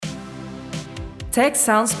Tech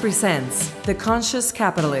Sounds presents The Conscious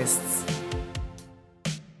Capitalists.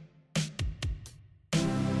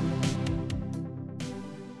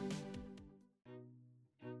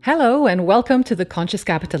 Hello and welcome to The Conscious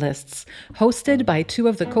Capitalists, hosted by two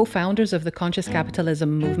of the co-founders of the Conscious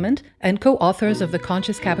Capitalism movement and co-authors of the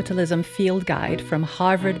Conscious Capitalism Field Guide from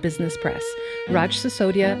Harvard Business Press, Raj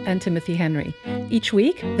Sisodia and Timothy Henry. Each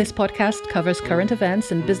week, this podcast covers current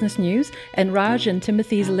events and business news and Raj and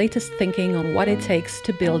Timothy's latest thinking on what it takes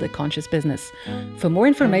to build a conscious business. For more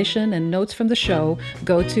information and notes from the show,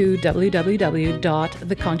 go to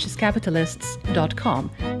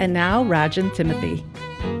www.theconsciouscapitalists.com. And now, Raj and Timothy.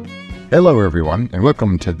 Hello, everyone, and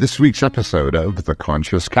welcome to this week's episode of The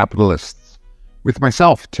Conscious Capitalists with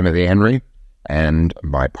myself, Timothy Henry, and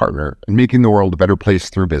my partner in making the world a better place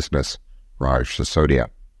through business, Raj Sisodia.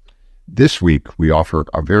 This week, we offer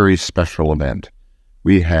a very special event.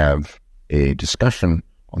 We have a discussion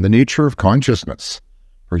on the nature of consciousness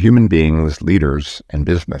for human beings, leaders, and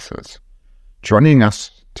businesses. Joining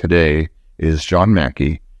us today is John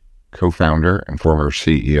Mackey, co-founder and former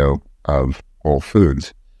CEO of Whole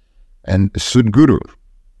Foods, and Sadhguru,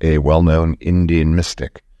 a well-known Indian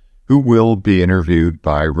mystic, who will be interviewed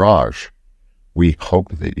by Raj. We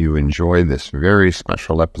hope that you enjoy this very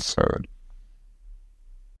special episode.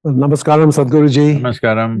 Well, namaskaram, Sadhguruji.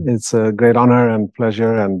 Namaskaram. It's a great honor and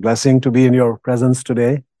pleasure and blessing to be in your presence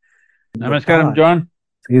today. Namaskaram, John.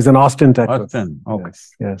 He's in Austin, Texas. Austin, okay.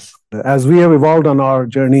 Yes. As we have evolved on our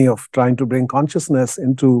journey of trying to bring consciousness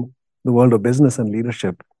into the world of business and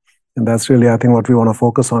leadership, and that's really, I think, what we want to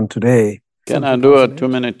focus on today. Can I do a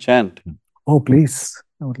 2-minute chant? Oh, please.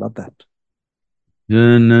 I would love that.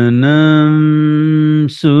 Jananam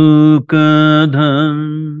sukadham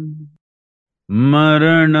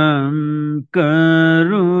maranam karunam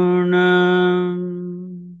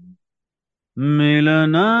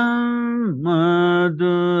milanam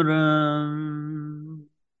maduram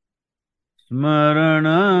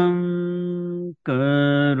smaranam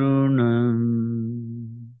karunam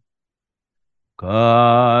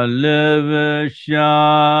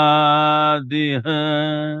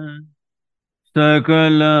Kalavashadiha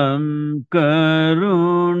Sakalam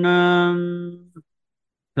Karunam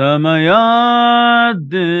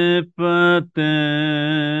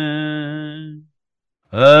Samayadipate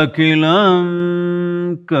Akilam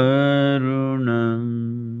Karunam.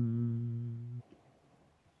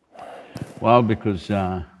 Well, because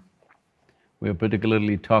we're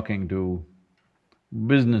particularly talking to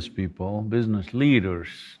business people, business leaders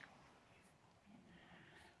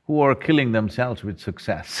who are killing themselves with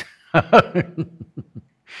success. I'm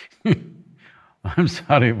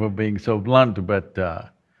sorry for being so blunt, but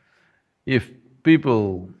if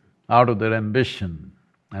people, out of their ambition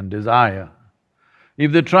and desire,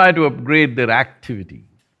 if they try to upgrade their activity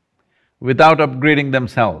without upgrading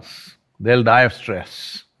themselves, they'll die of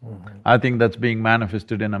stress. I think that's being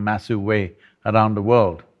manifested in a massive way around the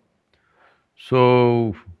world.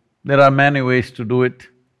 So, there are many ways to do it.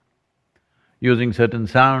 Using certain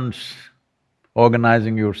sounds,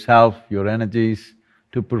 organizing yourself, your energies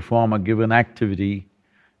to perform a given activity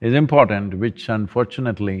is important, which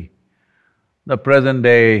unfortunately the present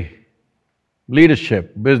day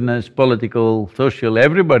leadership, business, political, social,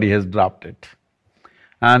 everybody has dropped it.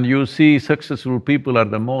 And you see successful people are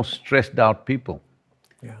the most stressed out people.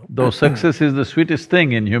 Yeah. Though success is the sweetest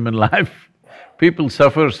thing in human life, people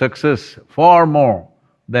suffer success far more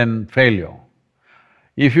than failure.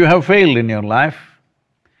 If you have failed in your life,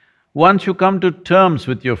 once you come to terms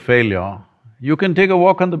with your failure, you can take a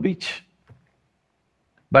walk on the beach.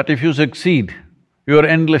 But if you succeed, you're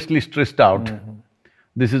endlessly stressed out.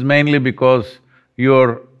 This is mainly because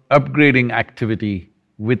you're upgrading activity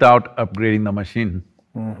without upgrading the machine.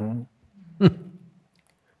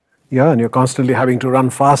 Yeah, and you're constantly having to run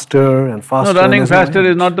faster and faster. No, running faster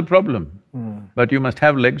is not the problem. But you must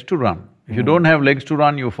have legs to run. If you don't have legs to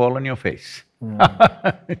run, you fall on your face.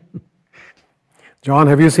 John,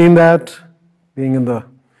 have you seen that? Being a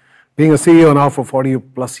CEO now for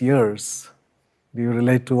 40+ years, do you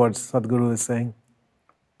relate to what Sadhguru is saying?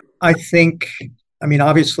 I think,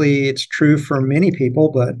 obviously it's true for many people,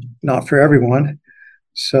 but not for everyone.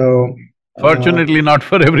 So… Fortunately, not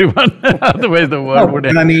for everyone, otherwise the world would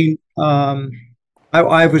end.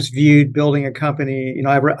 I was viewed building a company,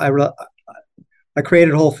 I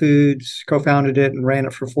created Whole Foods, co-founded it and ran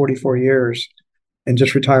it for 44 years and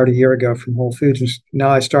just retired a year ago from Whole Foods. Now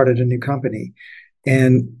I started a new company.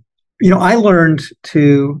 And, I learned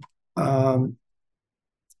to, I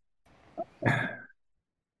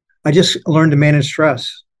just learned to manage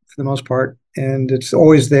stress for the most part. And it's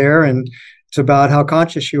always there. And it's about how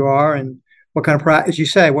conscious you are and what kind of as you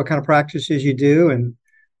say, what kind of practices you do,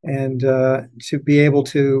 and to be able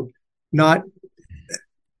to not,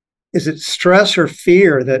 is it stress or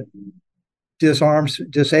fear that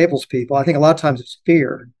disables people? I think a lot of times it's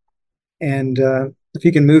fear. And if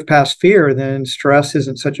you can move past fear, then stress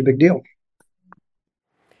isn't such a big deal.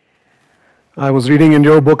 I was reading in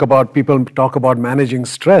your book about people talk about managing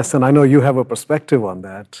stress, and I know you have a perspective on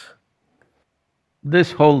that.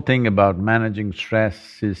 This whole thing about managing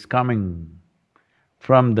stress is coming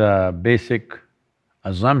from the basic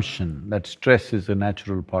assumption that stress is a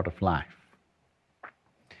natural part of life.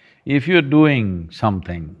 If you're doing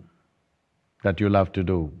something that you love to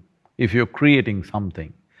do, if you're creating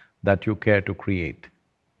something that you care to create,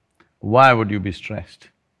 why would you be stressed?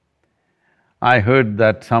 I heard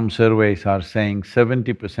that some surveys are saying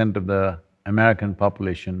 70% of the American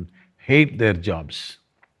population hate their jobs.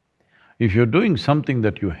 If you're doing something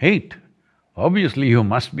that you hate, obviously you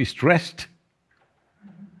must be stressed.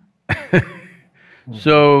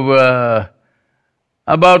 So,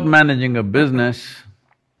 about managing a business,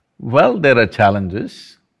 well, there are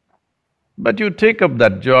challenges, but you take up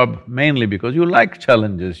that job mainly because you like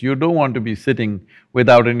challenges. You don't want to be sitting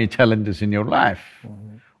without any challenges in your life.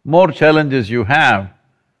 More challenges you have,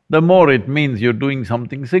 the more it means you're doing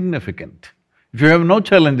something significant. If you have no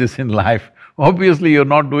challenges in life, obviously you're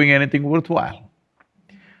not doing anything worthwhile.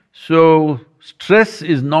 So, stress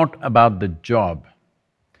is not about the job.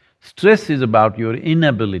 Stress is about your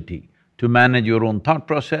inability to manage your own thought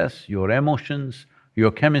process, your emotions,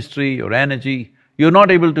 your chemistry, your energy. You're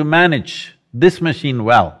not able to manage this machine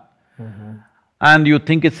well, and you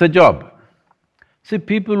think it's a job. See,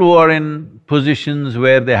 people who are in positions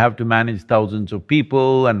where they have to manage thousands of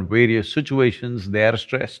people and various situations, they are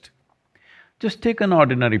stressed. Just take an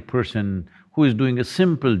ordinary person who is doing a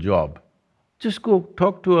simple job. Just go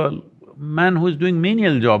talk to a man who is doing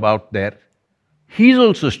menial job out there. He's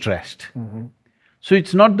also stressed. So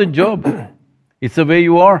it's not the job, it's the way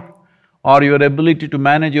you are or your ability to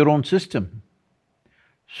manage your own system.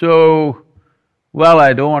 So, well,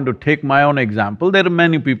 I don't want to take my own example. There are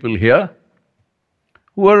many people here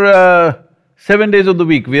who are 7 days of the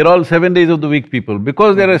week. We are all 7 days of the week people.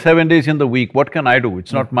 Because there are 7 days in the week, what can I do?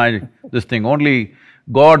 It's not my… this thing. Only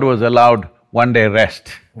God was allowed 1 day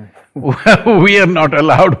rest. We are not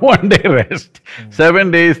allowed 1 day rest.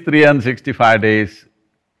 7 days, 365 days,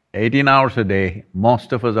 18 hours a day,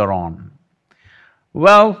 most of us are on.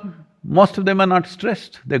 Well, most of them are not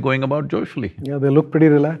stressed, they're going about joyfully. Yeah, they look pretty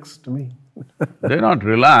relaxed to me. They're not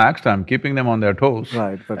relaxed, I'm keeping them on their toes.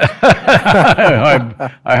 Right, but…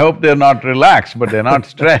 I hope they're not relaxed, but they're not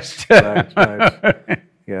stressed. Right.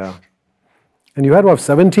 Yeah. And you had what,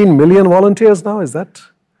 17 million volunteers now, is that?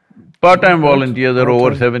 Part-time volunteers are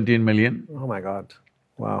over 17 million. Oh my God,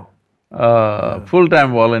 wow.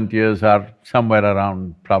 Full-time volunteers are somewhere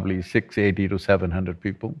around probably 680 to 700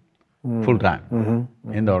 people, full-time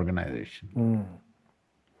in the organization.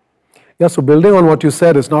 Yeah, so building on what you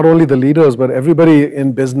said, it's not only the leaders, but everybody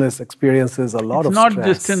in business experiences a lot of stress. It's not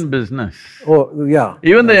just in business. Oh, yeah.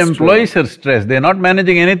 Even the employees are stressed, they're not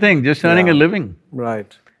managing anything, just earning a living.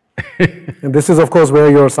 Right. And this is, of course,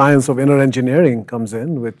 where your science of inner engineering comes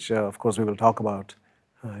in, which, of course, we will talk about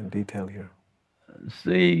in detail here.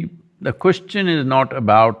 See, the question is not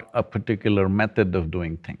about a particular method of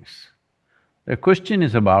doing things. The question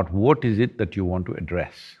is about what is it that you want to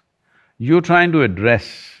address. You're trying to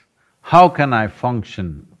address, how can I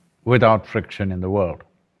function without friction in the world?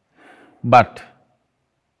 But,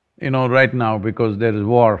 right now, because there is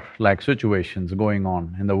war-like situations going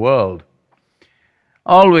on in the world,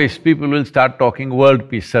 always people will start talking world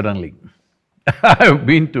peace suddenly. I've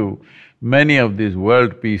been to many of these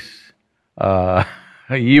world peace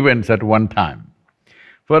events at one time.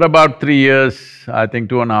 For about 3 years, I think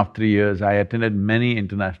 2.5, 3 years, I attended many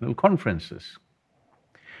international conferences.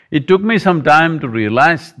 It took me some time to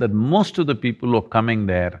realize that most of the people who are coming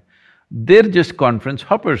there, they're just conference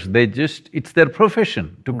hoppers, it's their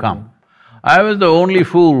profession to come. I was the only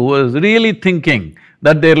fool who was really thinking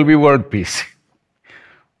that there'll be world peace.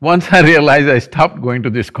 Once I realized, I stopped going to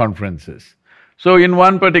these conferences. So in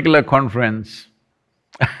one particular conference,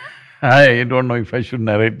 I don't know if I should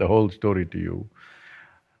narrate the whole story to you.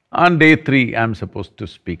 On day 3, I'm supposed to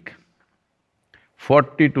speak.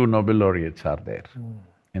 42 Nobel laureates are there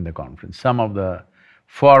in the conference. Some of the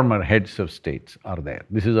former heads of states are there.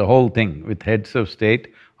 This is a whole thing with heads of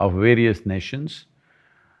state of various nations.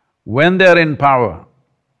 When they're in power,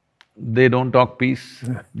 they don't talk peace,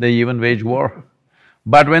 they even wage war.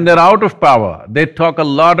 But when they're out of power, they talk a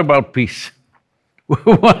lot about peace.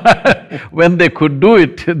 When they could do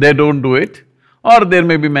it, they don't do it. Or there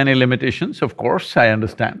may be many limitations, of course, I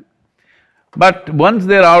understand. But once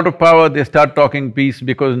they're out of power, they start talking peace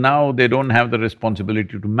because now they don't have the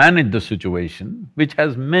responsibility to manage the situation, which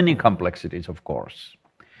has many complexities, of course.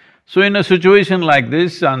 So in a situation like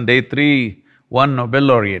this, on day 3, one Nobel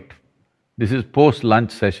laureate, this is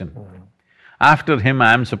post-lunch session. After him,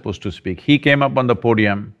 I am supposed to speak. He came up on the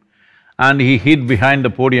podium and he hid behind the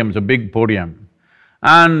podium, it's a big podium,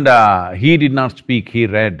 and he did not speak, he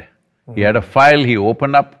read. He had a file, he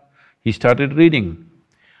opened up, he started reading.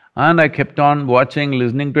 And I kept on watching,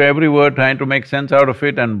 listening to every word, trying to make sense out of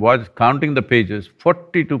it and counting the pages.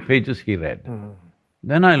 42 pages he read.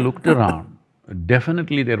 Then I looked around,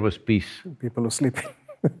 definitely there was peace. People are sleeping.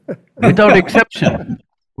 Without exception,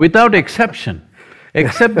 without exception,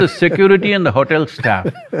 except the security and the hotel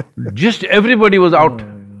staff, just everybody was out.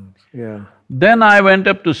 Yeah. Then I went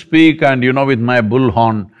up to speak and with my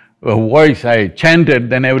bullhorn voice I chanted,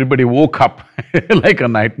 then everybody woke up like a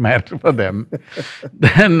nightmare for them.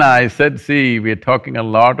 Then I said, see, we're talking a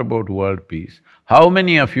lot about world peace. How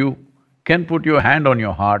many of you can put your hand on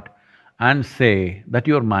your heart and say that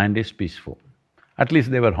your mind is peaceful? At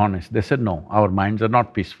least they were honest. They said, no, our minds are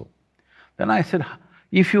not peaceful. Then I said,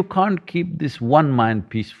 if you can't keep this one mind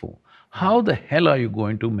peaceful, how the hell are you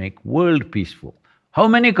going to make world peaceful? How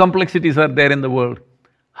many complexities are there in the world?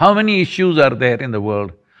 How many issues are there in the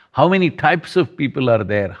world? How many types of people are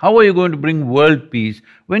there? How are you going to bring world peace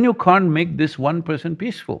when you can't make this one person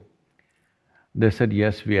peaceful? They said,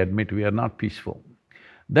 yes, we admit we are not peaceful.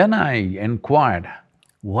 Then I inquired,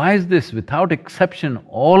 why is this? Without exception,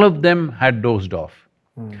 all of them had dozed off.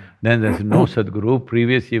 Then they said, no, Sadhguru,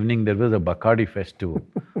 previous evening there was a Bacardi festival.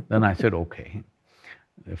 Then I said, okay,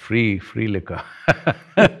 free liquor.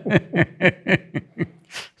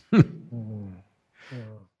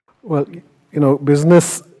 Well,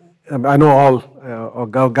 business, I know all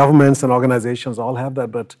governments and organizations all have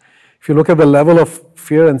that, but if you look at the level of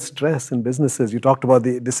fear and stress in businesses, you talked about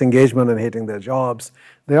the disengagement and hating their jobs.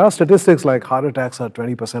 There are statistics like heart attacks are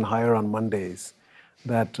 20% higher on Mondays,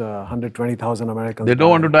 that 120,000 Americans They don't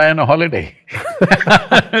want to die on a holiday.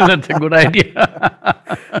 That's a good idea.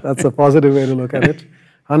 That's a positive way to look at it.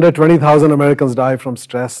 120,000 Americans die from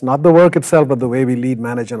stress, not the work itself, but the way we lead,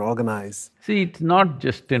 manage and organize. See, it's not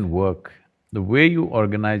just in work. The way you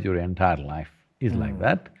organize your entire life is like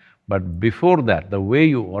that. But before that, the way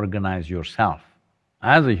you organize yourself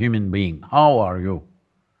as a human being, how are you?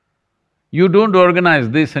 You don't organize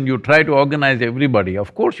this and you try to organize everybody,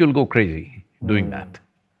 of course you'll go crazy doing that.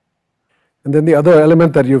 And then the other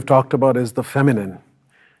element that you've talked about is the feminine,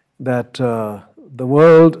 that the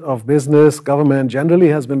world of business, government generally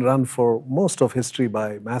has been run for most of history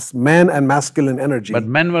by men and masculine energy. But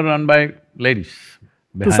men were run by ladies.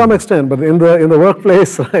 To some extent, but in the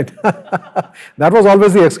workplace, right? That was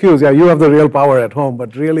always the excuse, yeah, you have the real power at home,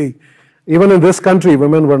 but really, even in this country,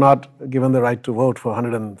 women were not given the right to vote for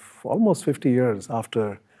almost 50 years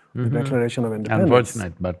after the Declaration of Independence.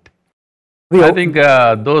 Unfortunate, but I think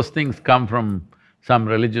those things come from some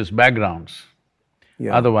religious backgrounds.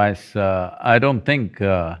 Yeah. Otherwise, I don't think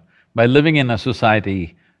by living in a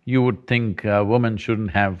society, you would think women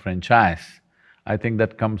shouldn't have franchise. I think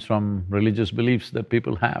that comes from religious beliefs that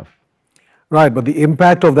people have. Right, but the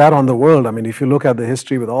impact of that on the world, I mean, if you look at the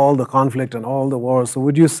history with all the conflict and all the wars, so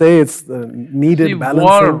would you say it's the needed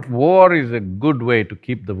balancing? War is a good way to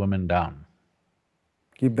keep the women down.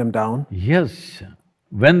 Keep them down? Yes.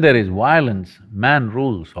 When there is violence, man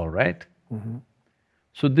rules, all right?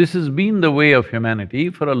 So this has been the way of humanity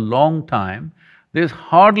for a long time. There's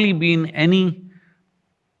hardly been any,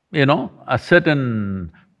 a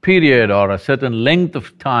certain period or a certain length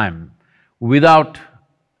of time without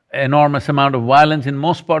enormous amount of violence in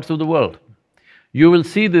most parts of the world. You will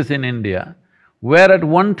see this in India, where at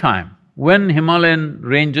one time, when Himalayan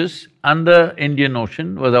ranges and the Indian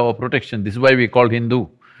Ocean was our protection, this is why we called Hindu.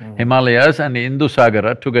 Himalayas and Hindu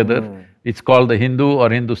Sagara together, it's called the Hindu or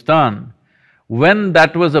Hindustan. When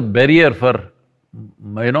that was a barrier for,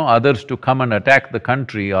 others to come and attack the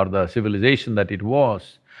country or the civilization that it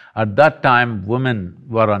was, at that time women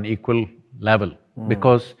were on equal level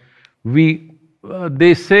because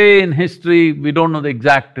they say in history, we don't know the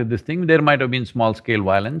exact this thing, there might have been small-scale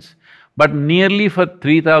violence, but nearly for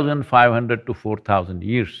 3,500 to 4,000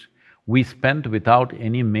 years, we spent without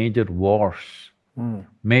any major wars,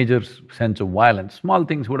 major sense of violence. Small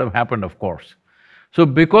things would have happened, of course. So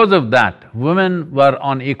because of that, women were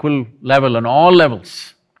on equal level on all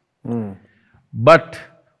levels. But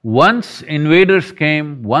once invaders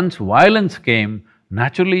came, once violence came,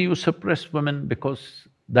 naturally you suppress women because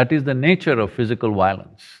that is the nature of physical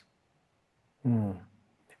violence.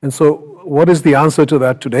 And so, what is the answer to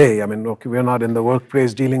that today? I mean, okay, we're not in the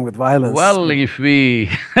workplace dealing with violence. Well, if we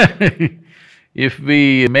If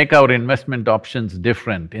we make our investment options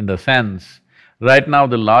different in the sense, right now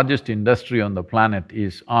the largest industry on the planet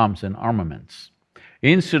is arms and armaments.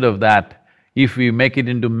 Instead of that, if we make it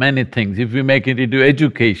into many things, if we make it into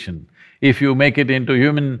education, if you make it into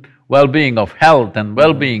human well-being of health and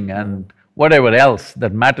well-being and whatever else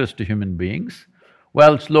that matters to human beings,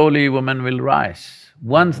 well, slowly women will rise.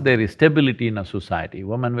 Once there is stability in a society,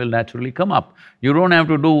 women will naturally come up. You don't have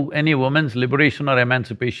to do any women's liberation or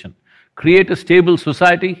emancipation. Create a stable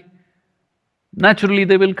society, naturally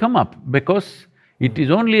they will come up because it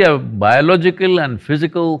is only a biological and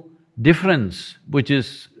physical difference which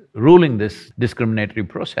is ruling this discriminatory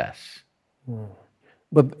process.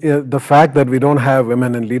 But the fact that we don't have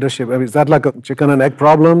women in leadership, I mean, is that like a chicken and egg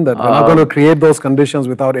problem, that we're not going to create those conditions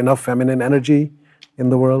without enough feminine energy in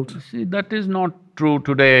the world? See, that is not true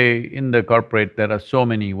today. In the corporate, there are so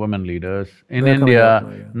many women leaders. In They're coming India, up now,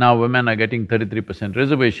 yeah. now women are getting 33%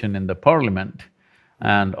 reservation in the parliament,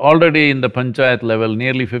 and already in the panchayat level,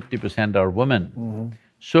 nearly 50% are women.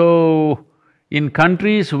 So, in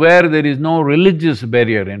countries where there is no religious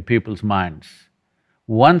barrier in people's minds,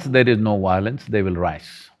 once there is no violence, they will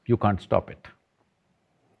rise. You can't stop it.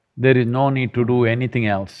 There is no need to do anything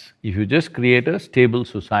else. If you just create a stable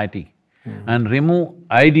society and remove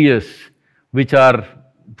ideas which are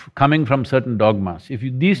coming from certain dogmas, if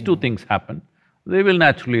these two things happen, they will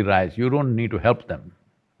naturally rise. You don't need to help them.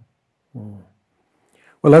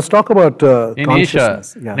 Well, let's talk about In Asia,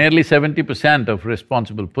 consciousness. Yeah. nearly 70% of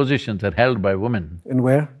responsible positions are held by women. In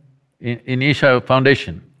where? In Isha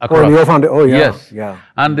Foundation, Oh, across. in your foundation, oh yeah, Yes. yeah.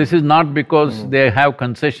 And this is not because they have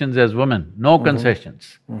concessions as women, no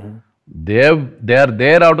concessions. They are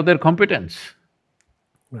there out of their competence,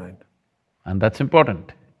 Right. and that's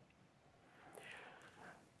important.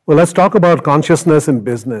 Well, let's talk about consciousness in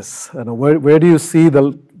business. You know, where do you see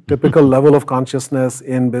the typical level of consciousness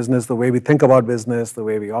in business, the way we think about business, the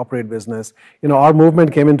way we operate business? You know, our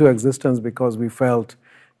movement came into existence because we felt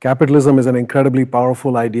capitalism is an incredibly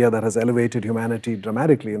powerful idea that has elevated humanity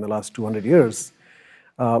dramatically in the last 200 years,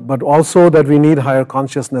 but also that we need higher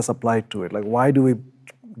consciousness applied to it. Like, why do we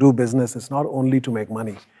do business? It's not only to make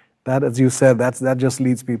money. That, as you said, that just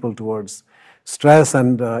leads people towards stress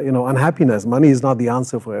and unhappiness. Money is not the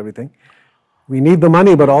answer for everything. We need the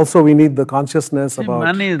money, but also we need the consciousness See, about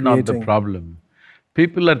money is not the creating. problem.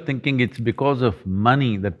 People are thinking it's because of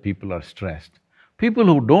money that people are stressed. People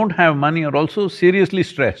who don't have money are also seriously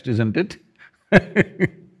stressed, isn't it?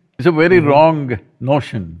 It's a very wrong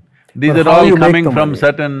notion. These But are how all you make coming the from money?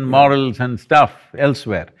 certain morals and stuff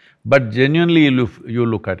elsewhere. But genuinely you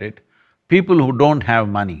look at it, people who don't have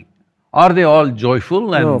money, are they all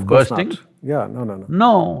joyful and No, of course bursting? not. Yeah, no.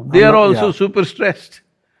 No, they are not- also yeah. super stressed.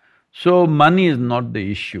 So money is not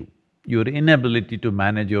the issue. Your inability to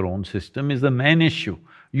manage your own system is the main issue.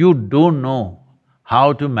 You don't know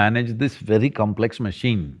how to manage this very complex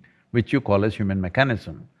machine, which you call as human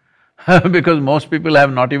mechanism. Because most people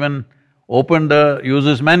have not even opened the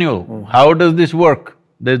user's manual. How does this work?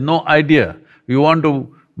 There's no idea. You want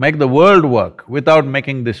to make the world work without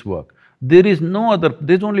making this work. There's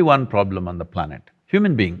only one problem on the planet,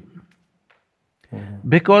 human being.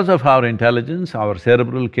 Because of our intelligence, our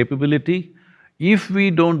cerebral capability, if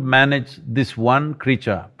we don't manage this one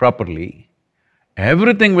creature properly,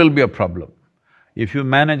 everything will be a problem. If you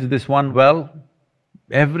manage this one well,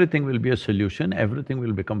 everything will be a solution, everything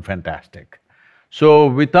will become fantastic. So,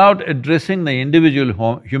 without addressing the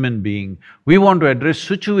individual human being, we want to address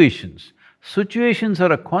situations. Situations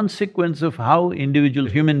are a consequence of how individual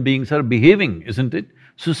human beings are behaving, isn't it?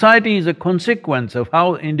 Society is a consequence of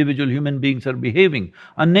how individual human beings are behaving.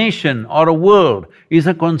 A nation or a world is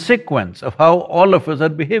a consequence of how all of us are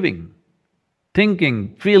behaving.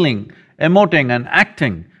 Thinking, feeling, emoting and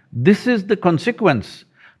acting, this is the consequence.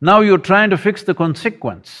 Now you're trying to fix the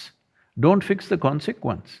consequence. Don't fix the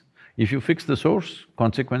consequence. If you fix the source,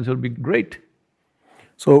 consequence will be great.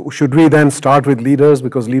 So should we then start with leaders,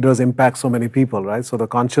 because leaders impact so many people, right? So the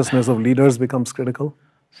consciousness of leaders becomes critical?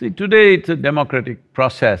 See, today it's a democratic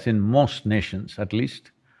process in most nations at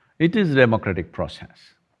least. It is a democratic process.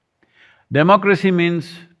 Democracy means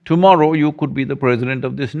tomorrow you could be the president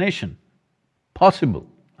of this nation. Possible.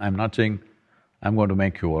 I'm not saying I'm going to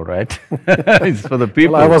make you, all right? It's for the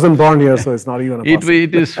people. Well, I wasn't born here, so it's not even a possibility.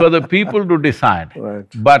 It is for the people to decide. Right.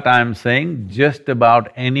 But I'm saying just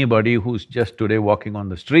about anybody who's just today walking on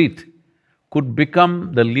the street could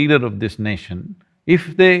become the leader of this nation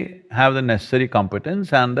if they have the necessary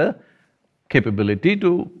competence and the capability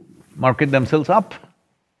to market themselves up.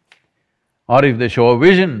 Or if they show a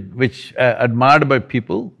vision which admired by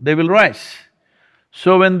people, they will rise.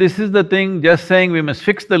 So when this is the thing, just saying we must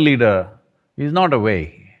fix the leader is not a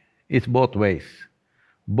way. it's both ways.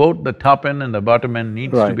 Both the top end and the bottom end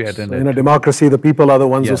needs to be Right. So attended in a to. democracy, the people are the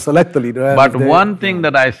ones who Yes. select the leader. and But if they- one thing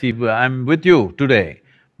that I see, I'm with you today,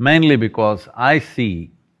 mainly because I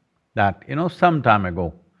see that, some time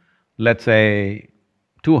ago, let's say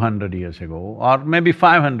 200 years ago or maybe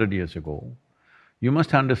 500 years ago, you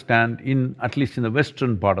must understand at least in the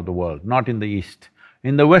western part of the world, not in the east,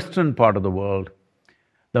 in the western part of the world,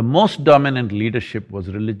 the most dominant leadership was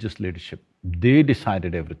religious leadership. They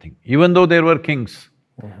decided everything. Even though there were kings,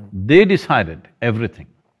 they decided everything.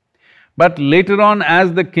 But later on,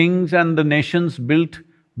 as the kings and the nations built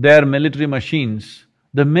their military machines,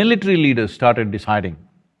 the military leaders started deciding.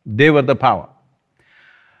 They were the power.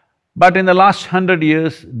 But in the last 100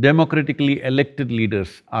 years, democratically elected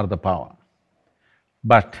leaders are the power.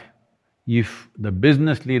 But if the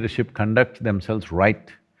business leadership conducts themselves right,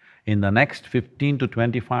 in the next 15 to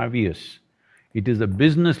 25 years, it is the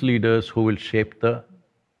business leaders who will shape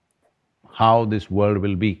how this world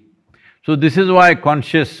will be. So this is why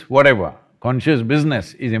conscious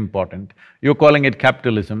business is important. You're calling it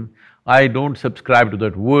capitalism. I don't subscribe to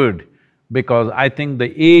that word because I think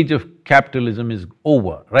the age of capitalism is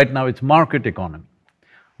over. Right now it's market economy.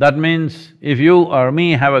 That means if you or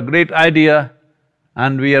me have a great idea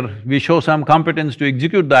and we show some competence to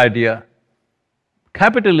execute the idea,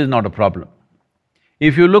 capital is not a problem.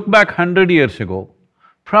 If you look back 100 years ago,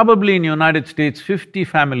 probably in United States, 50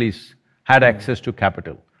 families had access to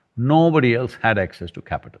capital. Nobody else had access to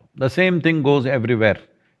capital. The same thing goes everywhere,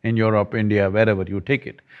 in Europe, India, wherever you take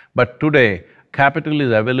it. But today, capital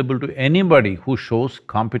is available to anybody who shows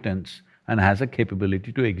competence and has a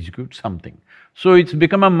capability to execute something. So it's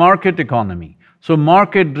become a market economy. So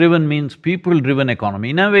market-driven means people-driven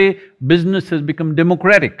economy. In a way, business has become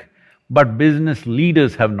democratic, but business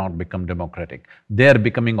leaders have not become democratic. They're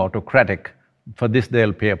becoming autocratic. For this,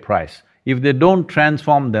 they'll pay a price. If they don't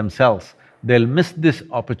transform themselves, they'll miss this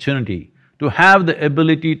opportunity to have the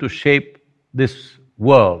ability to shape this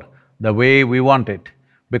world the way we want it,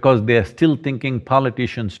 because they're still thinking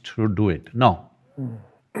politicians should do it. No,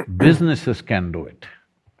 businesses can do it.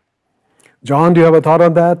 John, do you have a thought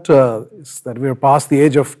on that? Is that we're past the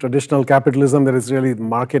age of traditional capitalism, that is really the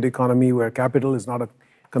market economy where capital is not a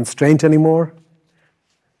constraint anymore?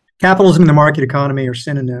 Capitalism and the market economy are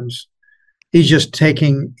synonyms. He's just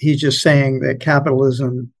saying that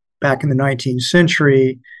capitalism back in the 19th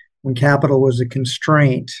century, when capital was a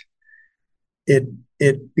constraint,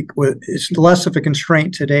 it's less of a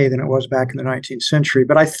constraint today than it was back in the 19th century.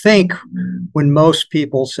 But I think when most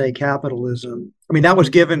people say capitalism, I mean,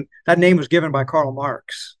 that name was given by Karl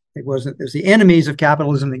Marx. It was the enemies of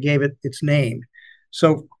capitalism that gave it its name.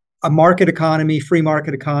 So a market economy, free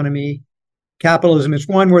market economy, capitalism is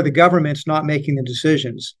one where the government's not making the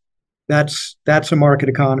decisions. That's a market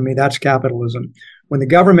economy, that's capitalism. When the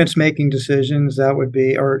government's making decisions, that would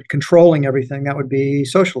be, or controlling everything, that would be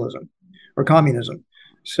socialism or communism.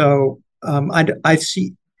 So I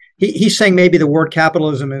see, he's saying maybe the word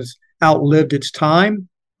capitalism has outlived its time.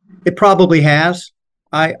 It probably has.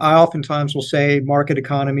 I oftentimes will say market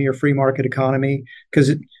economy or free market economy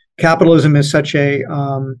because capitalism is such a,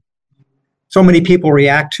 so many people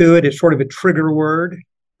react to it. It's sort of a trigger word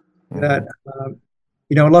that,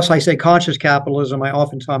 unless I say conscious capitalism, I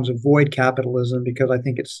oftentimes avoid capitalism because I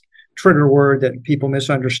think it's a trigger word that people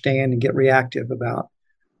misunderstand and get reactive about.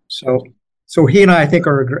 So he and I think,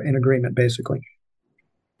 are in agreement, basically.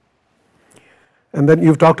 And then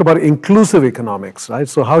you've talked about inclusive economics, right?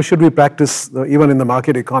 So how should we practice, even in the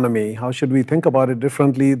market economy, how should we think about it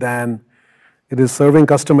differently than it is serving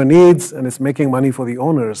customer needs and it's making money for the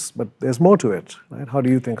owners, but there's more to it, right? How do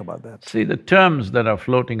you think about that? See, the terms that are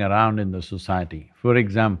floating around in the society, for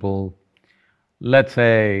example, let's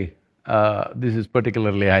say, this is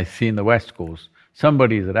particularly I see in the West Coast,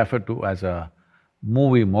 somebody is referred to as a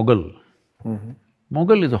movie mogul.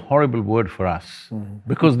 Mogul is a horrible word for us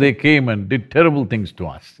because they came and did terrible things to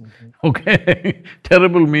us, okay?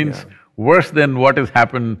 Terrible means worse than what has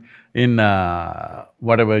happened in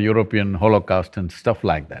whatever European Holocaust and stuff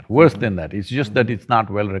like that, worse than that. It's just that it's not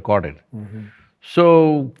well recorded.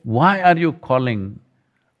 So, why are you calling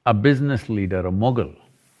a business leader a mogul?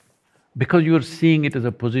 Because you're seeing it as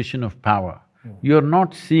a position of power. You're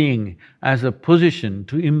not seeing as a position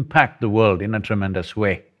to impact the world in a tremendous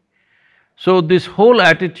way. So this whole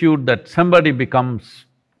attitude that somebody becomes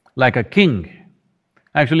like a king,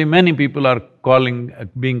 actually many people are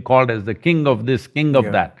being called as the king of this, king of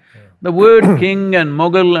that. The word king and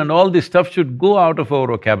mogul and all this stuff should go out of our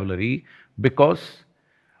vocabulary because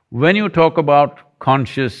when you talk about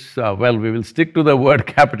conscious, well, we will stick to the word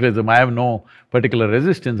capitalism. I have no particular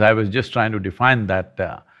resistance, I was just trying to define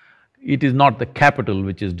that. it is not the capital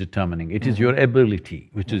which is determining, it is your ability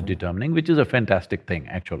which is determining, which is a fantastic thing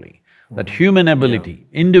actually. That human ability,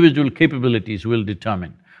 individual capabilities will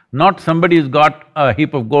determine. Not somebody's got a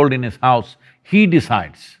heap of gold in his house, he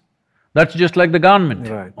decides. That's just like the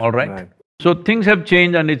government, all right? So things have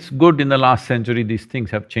changed and it's good in the last century, these things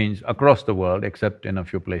have changed across the world, except in a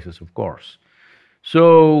few places, of course.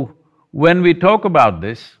 So, when we talk about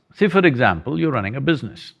this, see for example, you're running a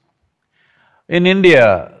business. In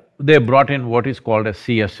India, they brought in what is called a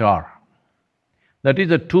CSR. That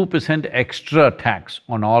is a 2% extra tax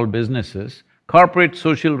on all businesses, corporate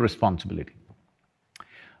social responsibility.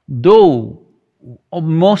 Though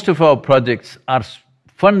most of our projects are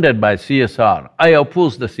funded by CSR, I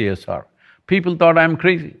oppose the CSR. People thought I'm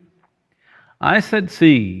crazy. I said,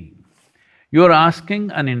 see, you're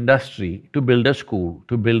asking an industry to build a school,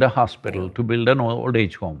 to build a hospital, to build an old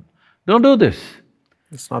age home. Don't do this.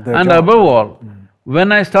 It's not their And job. above all,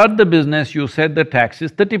 when I started the business, you said the tax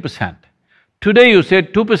is 30%. Today you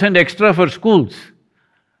said 2% extra for schools.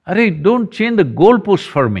 Arey, don't change the goalpost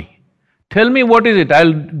for me. Tell me what is it,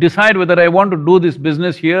 I'll decide whether I want to do this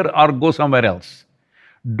business here or go somewhere else.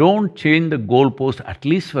 Don't change the goalpost at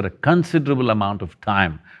least for a considerable amount of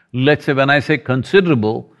time. Let's say when I say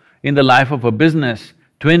considerable, in the life of a business,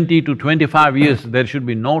 20 to 25 years, there should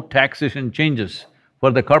be no taxation changes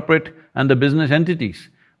for the corporate and the business entities,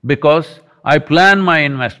 because I plan my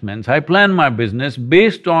investments, I plan my business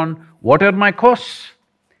based on what are my costs.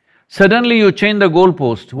 Suddenly you change the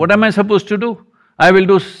goalpost, what am I supposed to do? I will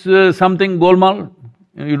do something golmaal.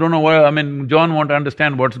 You don't know what… I mean, John won't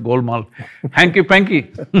understand what's golmaal.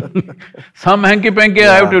 Hanky-panky some hanky-panky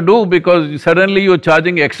I have to do because suddenly you're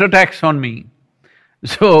charging extra tax on me.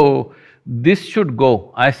 So, this should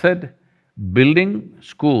go. I said, building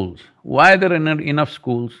schools. Why there are not enough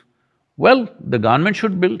schools? Well, the government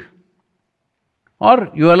should build,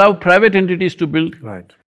 or you allow private entities to build.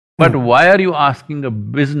 Right. But why are you asking a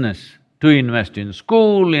business to invest in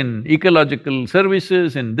school, in ecological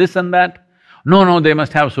services, in this and that? No, they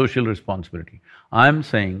must have social responsibility. I'm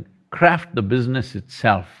saying craft the business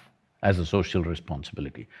itself as a social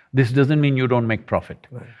responsibility. This doesn't mean you don't make profit,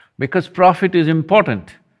 because profit is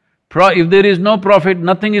important. If there is no profit,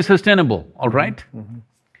 nothing is sustainable, all right?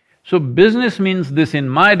 So business means this in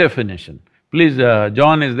my definition. Please,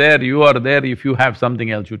 John is there, you are there, if you have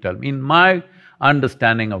something else you tell me. In my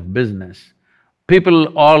understanding of business,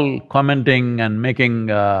 people all commenting and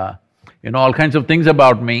making all kinds of things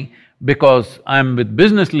about me because I'm with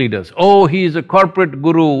business leaders. Oh, he is a corporate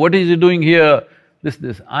guru, what is he doing here?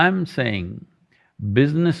 This. I'm saying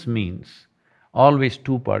business means always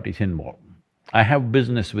two parties involved. I have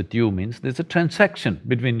business with you means there's a transaction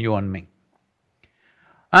between you and me.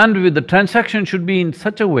 And with the transaction should be in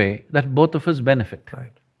such a way that both of us benefit.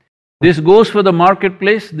 Right. This goes for the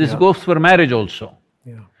marketplace, this goes for marriage also.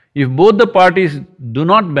 If both the parties do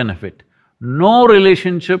not benefit, no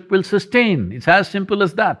relationship will sustain, it's as simple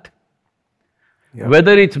as that.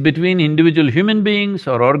 Whether it's between individual human beings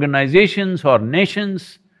or organizations or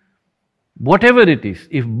nations, whatever it is,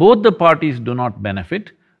 if both the parties do not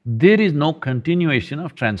benefit, there is no continuation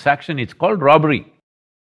of transaction, it's called robbery.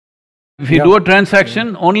 If you do a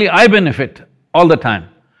transaction, only I benefit all the time.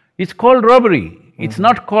 It's called robbery, it's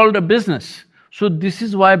not called a business. So this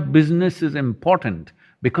is why business is important,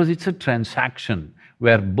 because it's a transaction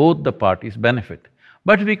where both the parties benefit.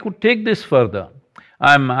 But we could take this further.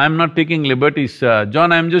 I'm not taking liberties,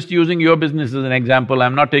 John, I'm just using your business as an example,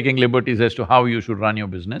 I'm not taking liberties as to how you should run your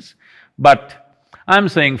business. But I'm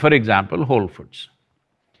saying, for example, Whole Foods.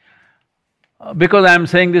 Because I'm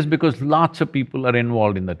saying this because lots of people are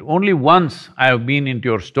involved in that. Only once I have been into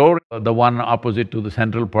your store, the one opposite to the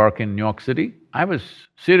Central Park in New York City, I was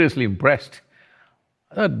seriously impressed.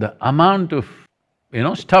 The amount of,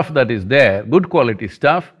 stuff that is there, good quality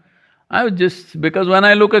stuff, I was just… because when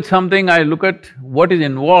I look at something, I look at what is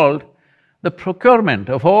involved, the procurement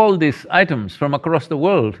of all these items from across the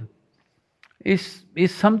world is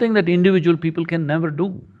something that individual people can never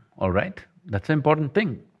do, all right? That's an important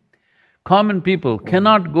thing. Common people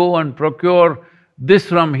cannot go and procure this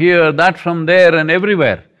from here, that from there and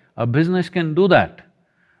everywhere. A business can do that.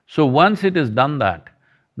 So once it has done that,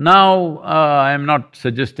 now I'm not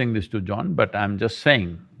suggesting this to John, but I'm just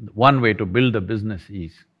saying one way to build a business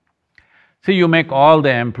is, see, you make all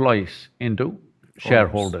the employees into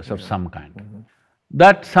shareholders of some kind.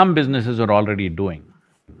 That some businesses are already doing.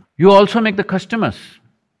 You also make the customers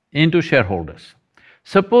into shareholders.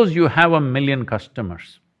 Suppose you have 1 million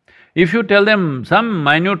customers. If you tell them some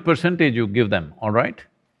minute percentage you give them, all right?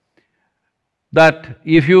 That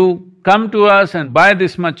if you come to us and buy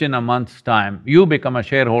this much in a month's time, you become a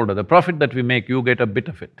shareholder, the profit that we make, you get a bit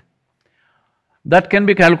of it. That can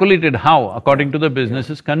be calculated how? According to the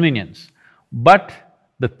business's convenience. But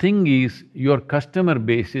the thing is, your customer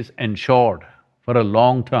base is ensured for a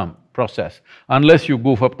long-term process, unless you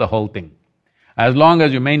goof up the whole thing. As long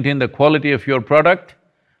as you maintain the quality of your product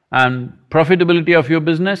and profitability of your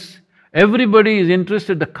business, everybody is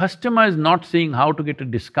interested. The customer is not seeing how to get a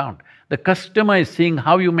discount. The customer is seeing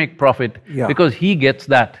how you make profit because he gets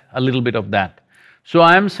that, a little bit of that. So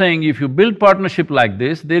I am saying if you build partnership like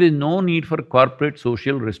this, there is no need for corporate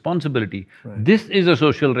social responsibility. This is a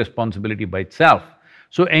social responsibility by itself.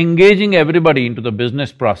 So engaging everybody into the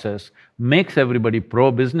business process makes everybody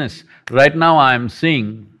pro-business. Right now I am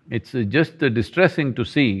seeing, it's just distressing to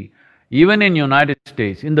see, even in United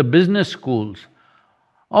States, in the business schools,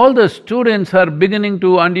 all the students are beginning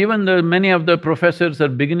to, and even many of the professors are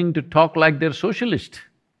beginning to talk like they're socialist.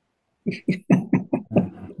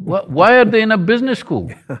 Why are they in a business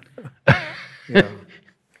school?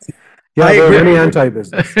 There are many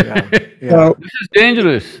anti-business, This is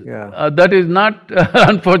dangerous. That is not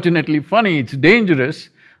unfortunately funny, it's dangerous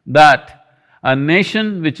that a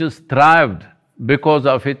nation which has thrived because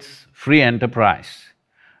of its free enterprise,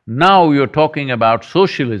 now you're talking about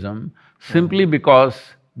socialism simply because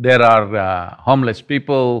there are homeless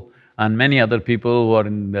people and many other people who are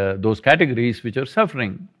in those categories which are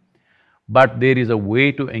suffering. But there is a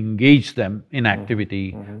way to engage them in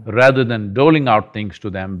activity rather than doling out things to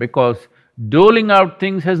them, because doling out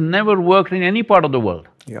things has never worked in any part of the world.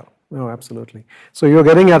 Yeah, no, absolutely. So you're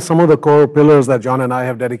getting at some of the core pillars that John and I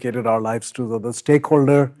have dedicated our lives to, the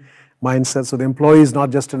stakeholder mindset. So the employee is not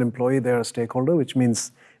just an employee, they're a stakeholder, which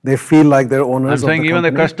means they feel like they're owners of the company. I'm saying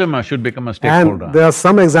even the customer should become a stakeholder. And there are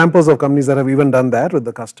some examples of companies that have even done that with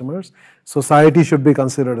the customers. Society should be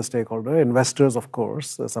considered a stakeholder, investors, of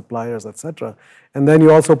course, suppliers, etc. And then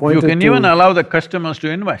you also pointed to… You can even allow the customers to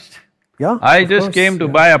invest. Yeah, I just came to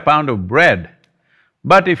buy a pound of bread,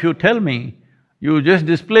 but if you tell me, you just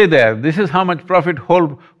display there, this is how much profit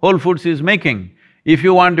Whole Foods is making. If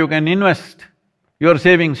you want, you can invest your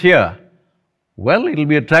savings here. Well, it'll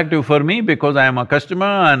be attractive for me because I am a customer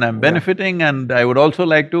and I'm benefiting and I would also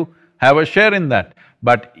like to have a share in that.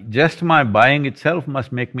 But just my buying itself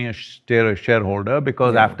must make me a shareholder,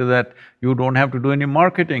 because after that, you don't have to do any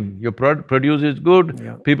marketing. Your produce is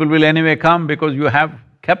good, people will anyway come because you have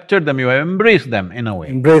captured them, you have embraced them in a way.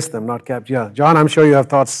 Embrace them, not capture. John, I'm sure you have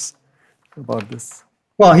thoughts about this.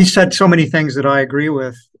 Well, he said so many things that I agree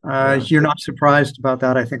with. You're not surprised about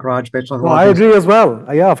that, I think, Raj, based on… No, I agree as well.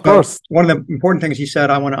 Of course. One of the important things he said,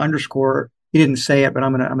 I want to underscore, he didn't say it, but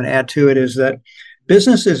I'm gonna add to it, is that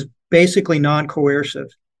business is basically non-coercive.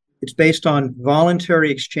 It's based on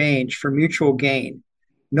voluntary exchange for mutual gain.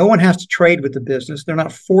 No one has to trade with the business. They're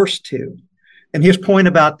not forced to. And his point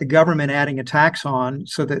about the government adding a tax on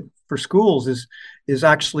so that for schools is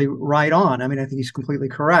actually right on. I mean, I think he's completely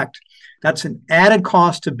correct. That's an added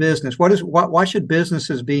cost to business. Why should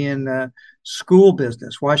businesses be in the school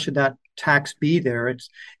business? Why should that tax be there?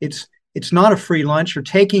 It's not a free lunch. You're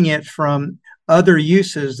taking it from other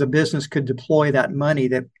uses the business could deploy that money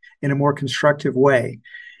that in a more constructive way.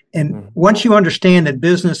 And once you understand that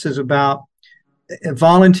business is about a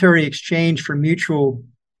voluntary exchange for mutual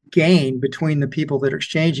gain between the people that are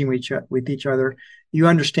exchanging with each other, you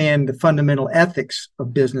understand the fundamental ethics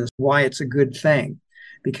of business, why it's a good thing.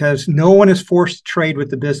 Because no one is forced to trade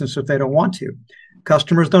with the business if they don't want to.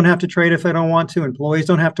 Customers don't have to trade if they don't want to. Employees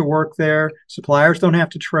don't have to work there. Suppliers don't have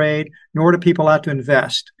to trade, nor do people have to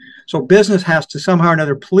invest. So business has to somehow or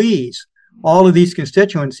another please all of these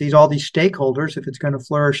constituencies, all these stakeholders, if it's going to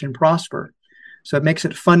flourish and prosper. So it makes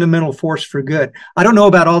it fundamental force for good. I don't know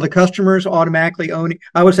about all the customers automatically owning.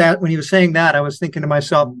 When he was saying that, I was thinking to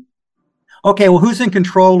myself, okay, well, who's in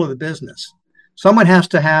control of the business? Someone has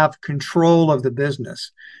to have control of the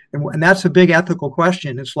business. And that's a big ethical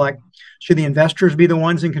question. It's like, should the investors be the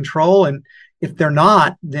ones in control? And if they're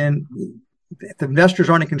not, then if the investors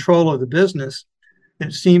aren't in control of the business,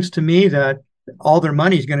 it seems to me that all their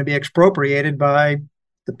money is going to be expropriated by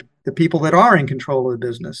the people that are in control of the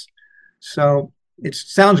business. So it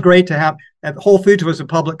sounds great to have Whole Foods was a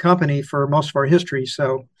public company for most of our history.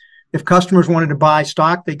 So if customers wanted to buy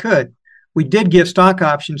stock, they could. We did give stock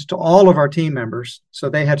options to all of our team members, so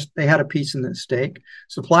they had a piece in the stake.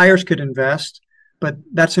 Suppliers could invest, but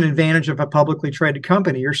that's an advantage of a publicly traded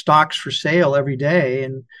company. Your stock's for sale every day,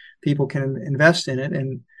 and people can invest in it.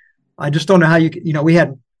 And I just don't know how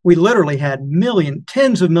we literally had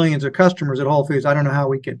tens of millions of customers at Whole Foods. I don't know how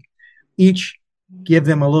we could each give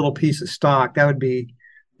them a little piece of stock. That would be,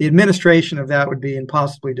 the administration of that would be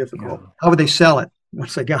impossibly difficult. How would they sell it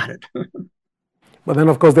once they got it? But then,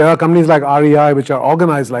 of course, there are companies like REI which are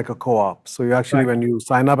organized like a co-op. So you actually, Right. when you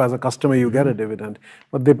sign up as a customer, you get a dividend.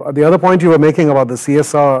 But the other point you were making about the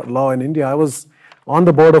CSR law in India, I was on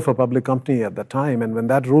the board of a public company at the time, and when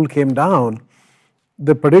that rule came down,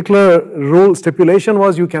 the particular rule stipulation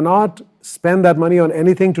was you cannot spend that money on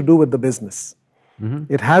anything to do with the business.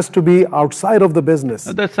 It has to be outside of the business.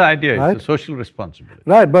 That's the idea, Right. it's a social responsibility.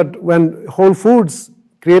 Right, but when Whole Foods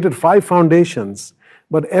created 5 foundations,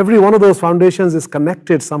 but every one of those foundations is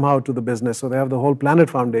connected somehow to the business. So they have the Whole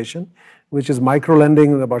Planet Foundation, which is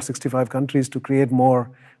micro-lending in about 65 countries to create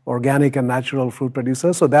more organic and natural fruit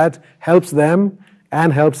producers. So that helps them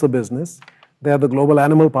and helps the business. They have the Global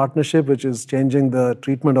Animal Partnership, which is changing the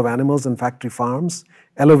treatment of animals in factory farms,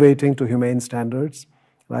 elevating to humane standards.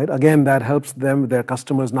 Right? Again, that helps them, their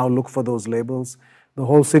customers now look for those labels. The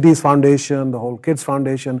whole Cities Foundation, the whole Kids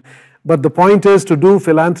Foundation. But the point is to do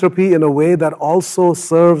philanthropy in a way that also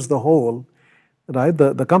serves the whole, right?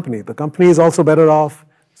 The company. The company is also better off,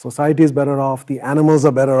 society is better off, the animals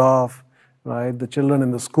are better off, right? The children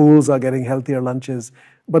in the schools are getting healthier lunches.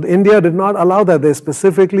 But India did not allow that. They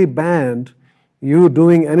specifically banned you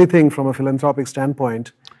doing anything from a philanthropic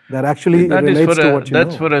standpoint that actually relates to what you know.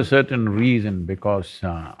 That's for a certain reason, because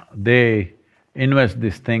they invest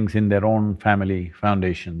these things in their own family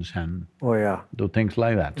foundations and Oh, yeah. do things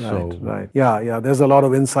like that, so… Right. Yeah. There's a lot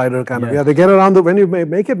of insider kind of… Yes. Yeah, they get around when you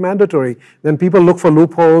make it mandatory, then people look for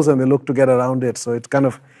loopholes and they look to get around it. So it kind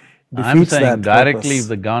of I'm defeats saying that directly, purpose. if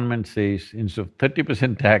the government says instead of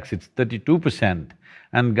 30% tax, it's 32%,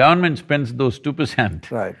 and government spends those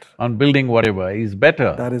 2% Right. on building whatever is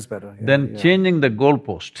better. That is better, yeah, Than changing the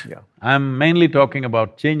goalpost. Yeah. I'm mainly talking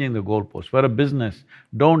about changing the goalpost. For a business,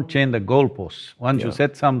 don't change the goalposts. Once you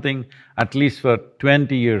set something, at least for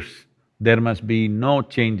 20 years, there must be no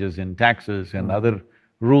changes in taxes and other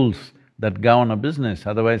rules that govern a business.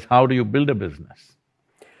 Otherwise, how do you build a business?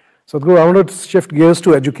 So, Guru, I want to shift gears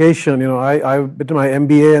to education. I did my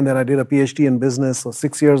MBA and then I did a PhD in business, so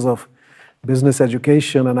 6 years of business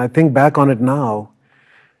education, and I think back on it now,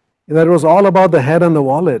 that it was all about the head and the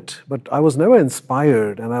wallet, but I was never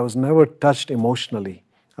inspired and I was never touched emotionally.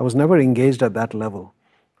 I was never engaged at that level,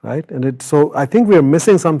 right? So I think we are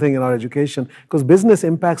missing something in our education because business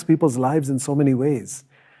impacts people's lives in so many ways.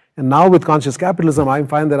 And now with conscious capitalism, I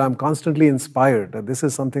find that I'm constantly inspired that this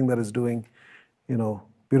is something that is doing,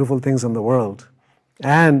 beautiful things in the world.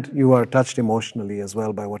 And you are touched emotionally as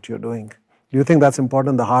well by what you're doing. Do you think that's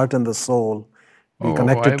important, the heart and the soul be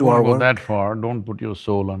connected to our I won't go work? that far, don't put your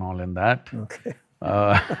soul and all in that. Okay.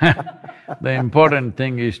 The important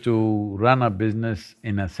thing is to run a business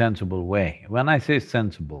in a sensible way. When I say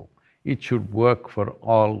sensible, it should work for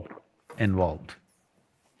all involved.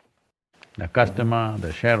 The customer,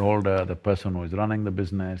 the shareholder, the person who is running the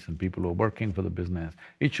business and people who are working for the business,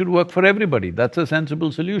 it should work for everybody, that's a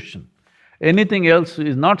sensible solution. Anything else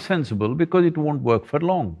is not sensible because it won't work for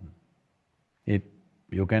long.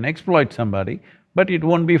 You can exploit somebody, but it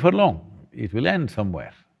won't be for long, it will end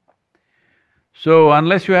somewhere. So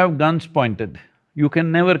unless you have guns pointed, you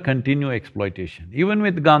can never continue exploitation. Even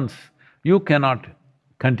with guns, you cannot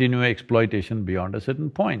continue exploitation beyond a certain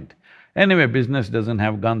point. Anyway, business doesn't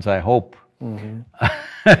have guns, I hope.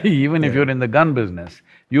 Even if you're in the gun business,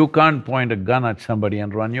 you can't point a gun at somebody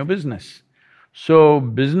and run your business. So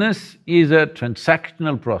business is a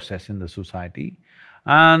transactional process in the society,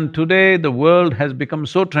 and today the world has become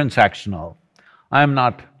so transactional. I'm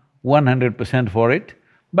not 100% for it,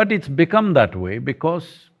 but it's become that way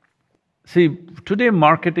because, see, today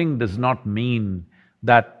marketing does not mean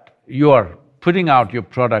that you are putting out your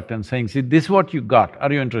product and saying, see, this is what you got,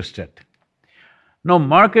 are you interested? No,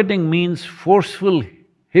 marketing means forceful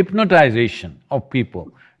hypnotization of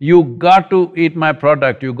people. You got to eat my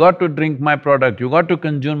product, you got to drink my product, you got to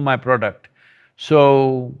consume my product.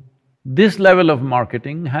 So, this level of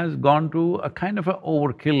marketing has gone to a kind of an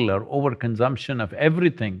overkill or overconsumption of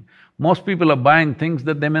everything. Most people are buying things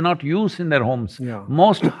that they may not use in their homes. Yeah.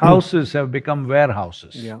 Most houses have become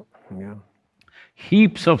warehouses. Yeah.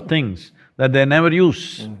 Heaps of things that they never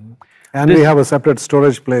use. And we have a separate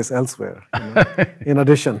storage place elsewhere, in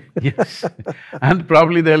addition. Yes, and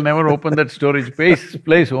probably they'll never open that storage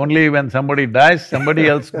place, only when somebody dies, somebody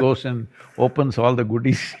else goes and opens all the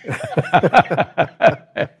goodies.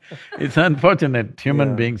 It's unfortunate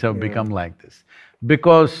human beings have become like this.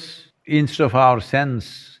 Because instead of our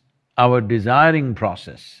sense, our desiring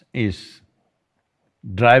process is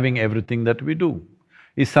driving everything that we do.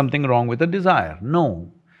 Is something wrong with a desire?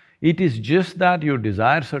 No. It is just that your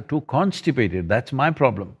desires are too constipated, that's my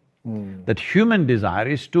problem. That human desire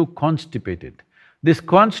is too constipated. This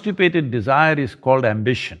constipated desire is called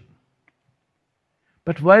ambition.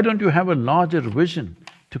 But why don't you have a larger vision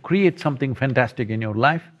to create something fantastic in your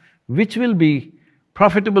life, which will be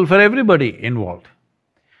profitable for everybody involved?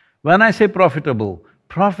 When I say profitable,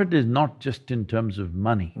 profit is not just in terms of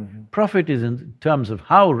money. Profit is in terms of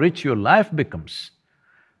how rich your life becomes.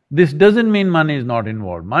 This doesn't mean money is not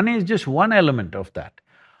involved. Money is just one element of that.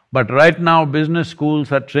 But right now, business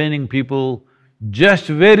schools are training people just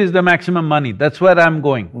where is the maximum money, that's where I'm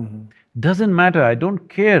going. Doesn't matter, I don't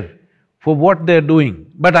care for what they're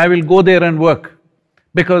doing, but I will go there and work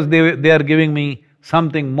because they are giving me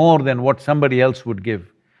something more than what somebody else would give.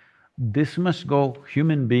 This must go,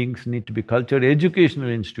 human beings need to be cultured, educational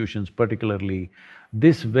institutions particularly,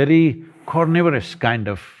 this very carnivorous kind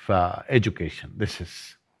of education, this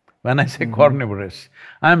is. When I say carnivorous,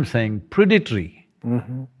 I'm saying predatory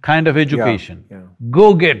kind of education.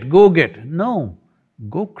 Go get. No,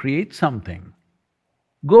 go create something.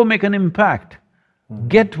 Go make an impact.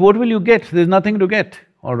 Get, what will you get? There's nothing to get,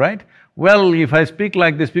 all right? Well, if I speak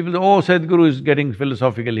like this, people say, oh, Sadhguru is getting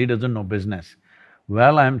philosophical, he doesn't know business.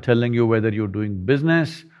 Well, I'm telling you, whether you're doing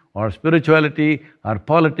business or spirituality or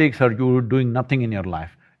politics or you're doing nothing in your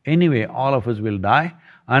life, anyway, all of us will die,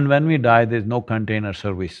 and when we die, there's no container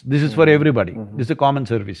service. This is for everybody. This is a common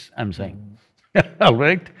service, I'm saying. All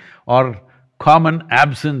right? Or common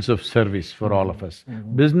absence of service for all of us.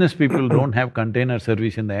 Business people don't have container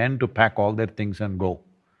service in the end to pack all their things and go.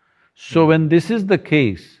 So when this is the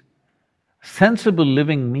case, sensible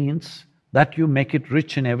living means that you make it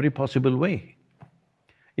rich in every possible way.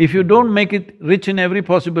 If you don't make it rich in every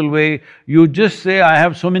possible way, you just say, I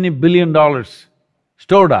have so many $1 billion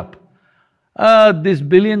stored up. These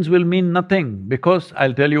billions will mean nothing because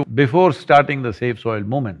I'll tell you, before starting the Safe Soil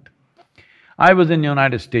movement, I was in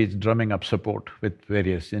United States drumming up support with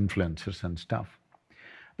various influencers and stuff.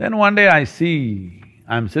 Then one day I see,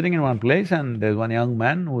 I'm sitting in one place and there's one young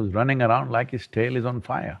man who's running around like his tail is on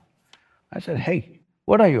fire. I said, hey,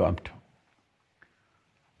 what are you up to?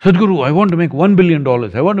 Sadhguru, I want to make $1 billion,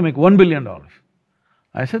 I want to make $1 billion.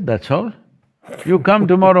 I said, that's all? You come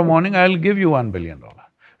tomorrow morning, I'll give you $1 billion.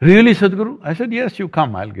 Really, Sadhguru? I said, yes, you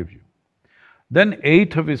come, I'll give you. Then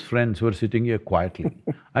 8 of his friends were sitting here quietly.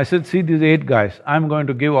 I said, see these 8 guys, I'm going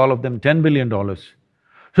to give all of them $10 billion.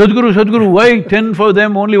 Sadhguru, why 10 for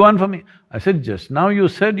them, only 1 for me? I said, just now you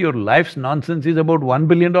said your life's nonsense is about $1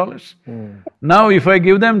 billion. Now if I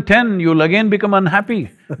give them 10, you'll again become unhappy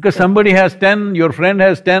because somebody has 10, your friend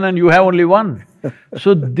has 10 and you have only 1.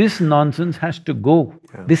 So this nonsense has to go,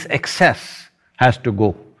 this excess has to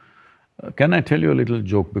go. Can I tell you a little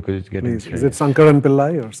joke because it's getting Please. Is it Shankaran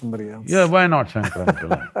Pillai or somebody else? Yeah, why not Shankaran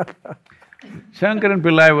Pillai? Shankaran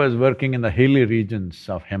Pillai was working in the hilly regions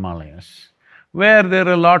of Himalayas, where there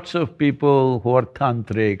are lots of people who are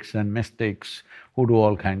tantrics and mystics who do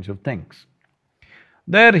all kinds of things.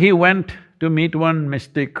 There he went to meet one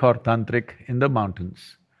mystic or tantric in the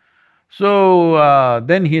mountains. So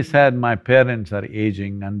then he said, my parents are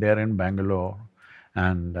aging and they're in Bangalore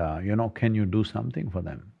and can you do something for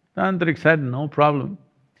them? Tantric said, no problem.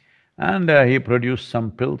 And he produced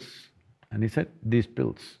some pills and he said, these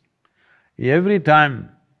pills, every time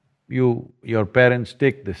your parents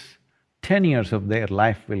take this, 10 years of their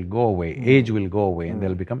life will go away, age will go away and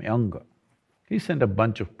they'll become younger. He sent a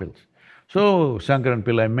bunch of pills. So Shankaran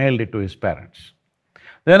Pillai mailed it to his parents.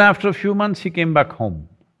 Then after a few months he came back home.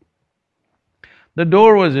 The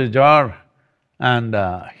door was ajar and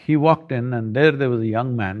he walked in and there was a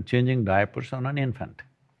young man changing diapers on an infant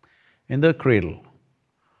in the cradle.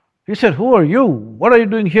 He said, who are you? What are you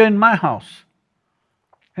doing here in my house?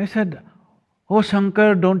 I said, oh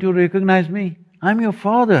Shankar, don't you recognize me? I'm your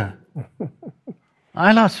father.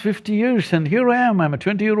 I lost 50 years and here I am, I'm a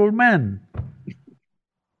 20-year-old man.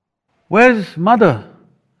 Where's mother?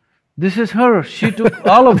 This is her, she took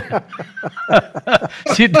all of them.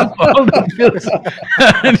 She took all the pills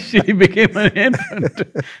and she became an infant.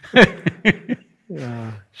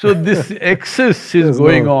 So this excess is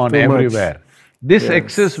going on everywhere. This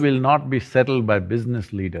excess will not be settled by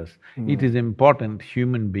business leaders. It is important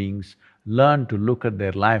human beings learn to look at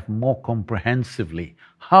their life more comprehensively.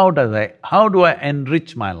 How do I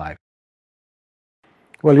enrich my life?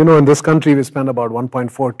 Well, in this country we spend about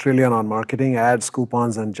 1.4 trillion on marketing, ads,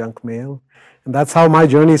 coupons and junk mail. And that's how my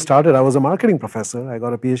journey started. I was a marketing professor, I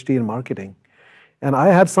got a PhD in marketing. And I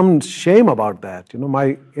had some shame about that.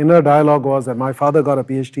 My inner dialogue was that my father got a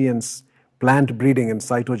PhD in plant breeding and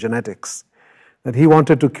cytogenetics, that he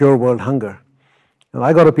wanted to cure world hunger. And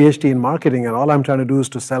I got a PhD in marketing and all I'm trying to do is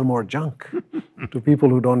to sell more junk to people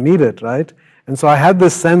who don't need it, right? And so I had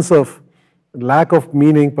this sense of lack of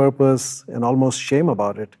meaning, purpose, and almost shame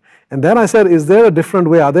about it. And then I said, is there a different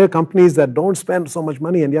way? Are there companies that don't spend so much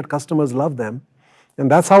money and yet customers love them? And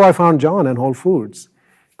that's how I found John and Whole Foods,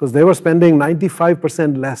 because they were spending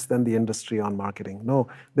 95% less than the industry on marketing. No,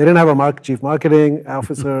 they didn't have a chief marketing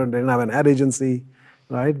officer, they didn't have an ad agency,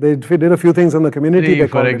 right? They did a few things in the community. See,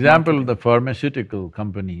 for example, the pharmaceutical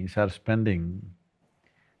companies are spending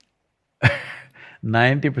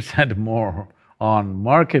 90% more on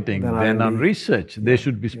marketing than on research. They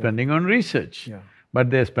should be spending on research. But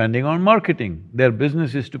they're spending on marketing. Their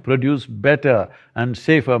business is to produce better and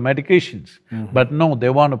safer medications. But no, they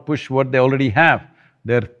want to push what they already have.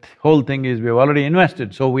 Their whole thing is, we've already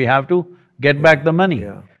invested, so we have to get back the money.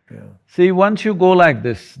 See, once you go like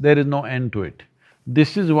this, there is no end to it.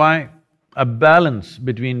 This is why a balance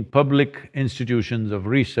between public institutions of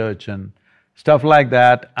research and stuff like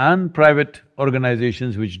that and private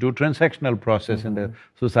organizations which do transactional process in the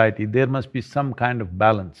society, there must be some kind of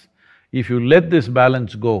balance. If you let this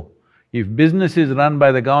balance go, if business is run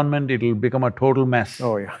by the government, it'll become a total mess.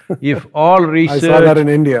 Oh, yeah. If all research… I saw that in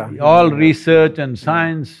India. All research and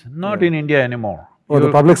science, not in India anymore. Oh,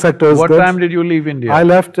 the public sector is What good. time did you leave India? I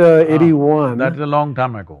left 81. That's a long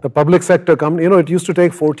time ago. The public sector company, it used to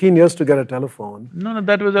take 14 years to get a telephone. No,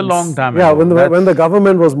 that was a long time Yeah, ago. when the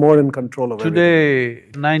government was more in control of everything. Today,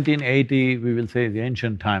 1980, we will say the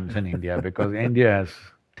ancient times in India, because India has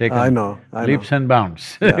taken I know. leaps and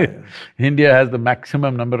bounds. India has the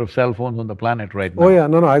maximum number of cell phones on the planet right now. Oh yeah,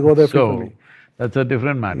 no, I go there frequently. So, that's a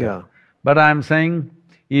different matter. Yeah. But I'm saying,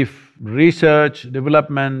 if research,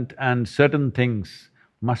 development and certain things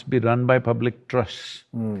must be run by public trusts,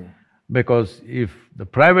 because if the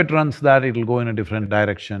private runs that, it'll go in a different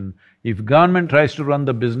direction. If government tries to run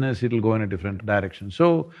the business, it'll go in a different direction.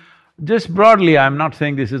 So, just broadly, I'm not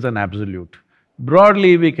saying this is an absolute.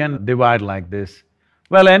 Broadly, we can divide like this.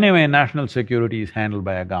 Well, anyway, national security is handled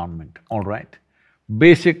by a government, all right.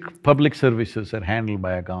 Basic public services are handled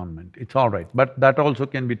by a government, it's all right. But that also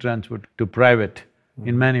can be transferred to private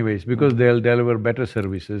in many ways, because they'll deliver better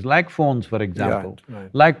services, like phones, for example,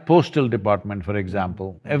 like postal department, for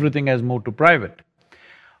example. Everything has moved to private.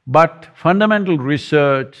 But fundamental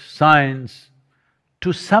research, science,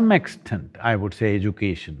 to some extent, I would say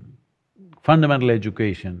education, fundamental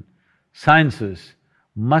education, sciences,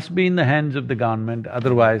 must be in the hands of the government,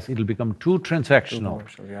 otherwise it'll become too transactional.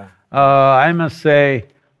 I must say,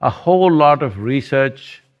 a whole lot of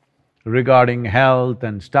research regarding health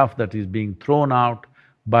and stuff that is being thrown out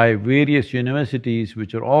by various universities,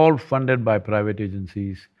 which are all funded by private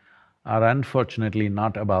agencies, are unfortunately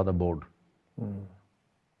not above the board.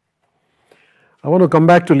 I want to come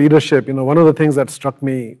back to leadership. One of the things that struck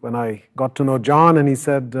me when I got to know John, and he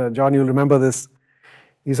said, John, you'll remember this,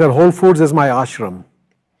 he said, Whole Foods is my ashram.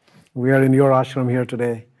 We are in your ashram here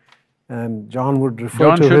today, and John would refer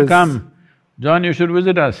John to should come. John, you should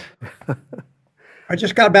visit us. I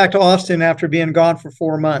just got back to Austin after being gone for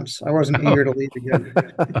 4 months. I wasn't eager to leave again.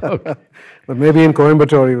 But maybe in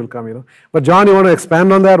Coimbatore he will come. But John, you want to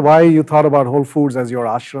expand on that? Why you thought about Whole Foods as your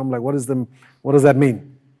ashram? Like, what does that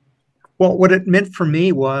mean? Well, what it meant for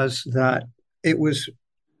me was that it was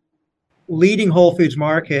leading Whole Foods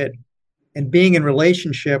Market and being in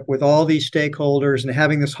relationship with all these stakeholders and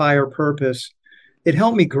having this higher purpose. It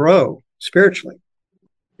helped me grow spiritually.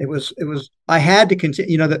 I had to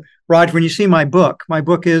continue, Raj, when you see my book,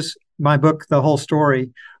 The Whole Story,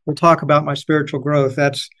 we'll talk about my spiritual growth.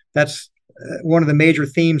 That's one of the major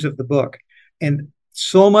themes of the book. And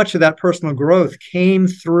so much of that personal growth came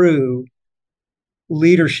through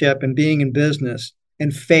leadership and being in business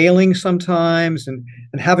and failing sometimes and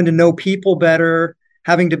having to know people better,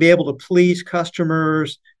 having to be able to please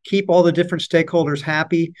customers, keep all the different stakeholders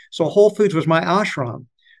happy. So Whole Foods was my ashram.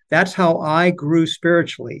 That's how I grew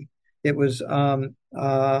spiritually. It was, if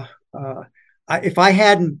I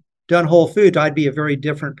hadn't done Whole Foods, I'd be a very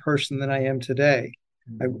different person than I am today.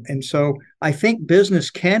 And so I think business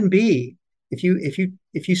can be, if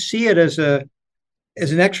you see it as an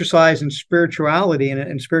exercise in spirituality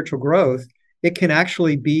and spiritual growth, it can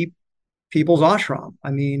actually be people's ashram.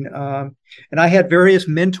 I mean, and I had various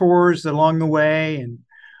mentors along the way, and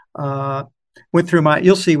went through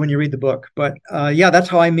you'll see when you read the book. But yeah, that's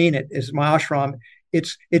how I mean it, is my ashram.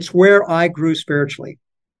 It's where I grew spiritually.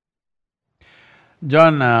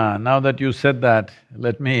 John, now that you said that,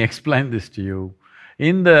 let me explain this to you.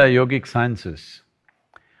 In the yogic sciences,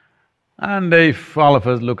 and if all of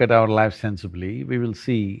us look at our life sensibly, we will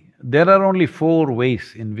see there are only 4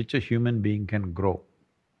 ways in which a human being can grow.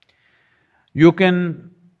 You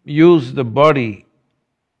can use the body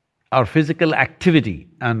or physical activity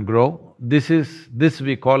and grow. This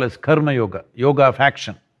we call as karma yoga, yoga of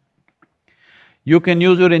action. You can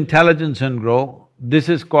use your intelligence and grow. This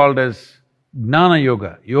is called as jnana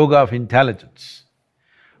yoga, yoga of intelligence.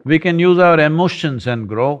 We can use our emotions and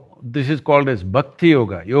grow. This is called as Bhakti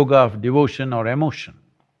Yoga, yoga of devotion or emotion.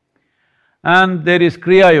 And there is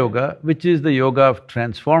Kriya Yoga, which is the yoga of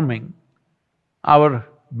transforming our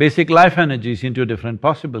basic life energies into a different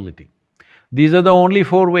possibility. These are the only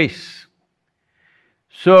four ways.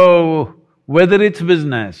 So, whether it's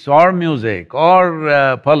business or music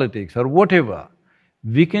or politics or whatever,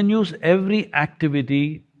 we can use every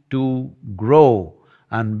activity to grow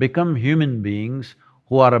and become human beings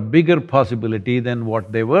who are a bigger possibility than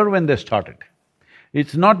what they were when they started.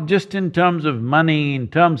 It's not just in terms of money, in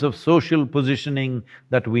terms of social positioning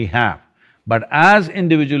that we have, but as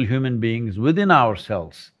individual human beings within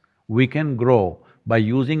ourselves, we can grow by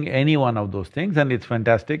using any one of those things, and it's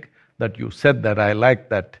fantastic that you said that. I like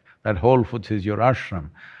that Whole Foods is your ashram.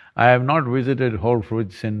 I have not visited Whole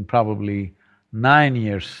Foods in probably 9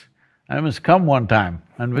 years. I must come one time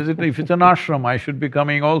and visit. If it's an ashram, I should be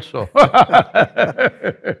coming also.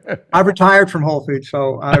 I've retired from Whole Foods,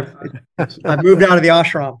 so I've moved out of the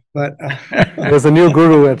ashram, but There's a new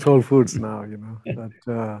guru at Whole Foods now,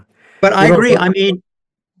 But I agree. I mean,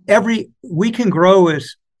 we can grow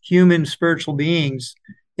as human spiritual beings.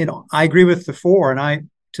 I agree with the four, and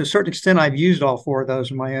to a certain extent, I've used all four of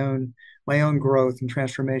those in my own growth and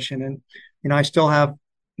transformation, and I still have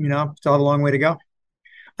a long way to go.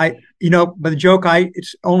 But the joke,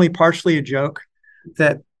 it's only partially a joke,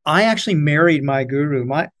 that I actually married my guru.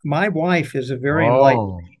 My wife is a very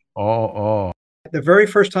enlightened. The very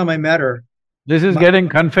first time I met her. This is getting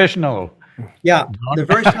confessional. Yeah, the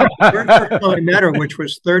very first time I met her, which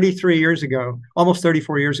was 33 years ago, almost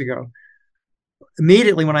 34 years ago.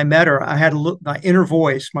 Immediately when I met her, I had my inner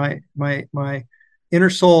voice, my inner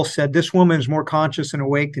soul said, "This woman is more conscious and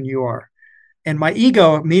awake than you are." And my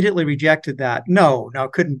ego immediately rejected that. No,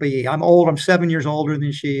 it couldn't be. I'm old. I'm 7 years older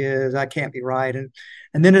than she is. I can't be right.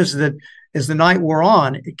 And then as the night wore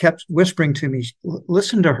on, it kept whispering to me,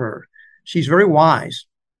 "Listen to her. She's very wise.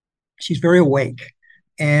 She's very awake."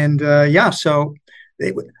 And so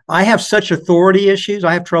I have such authority issues.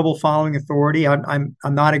 I have trouble following authority. I'm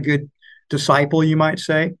not a good disciple, you might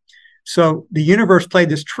say. So the universe played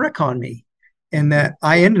this trick on me, in that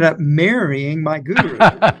I ended up marrying my guru.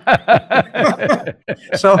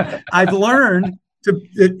 So I've learned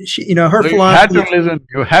her philosophy.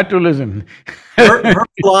 You had to listen. her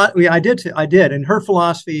philosophy, I did, and her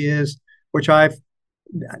philosophy is, which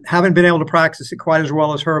haven't been able to practice it quite as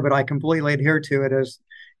well as her, but I completely adhere to it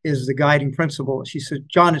is the guiding principle. She said,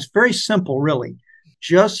 "John, it's very simple, really.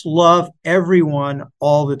 Just love everyone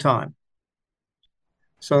all the time."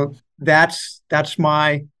 So that's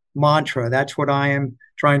my mantra. That's what I am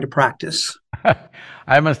trying to practice.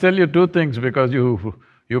 I must tell you two things, because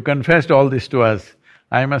you confessed all this to us.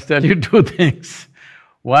 I must tell you two things.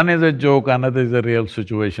 One is a joke, another is a real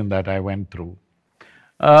situation that I went through.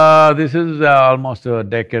 This is almost a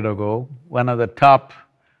decade ago. One of the top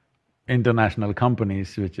international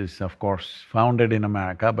companies, which is of course founded in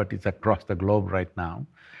America, but it's across the globe right now.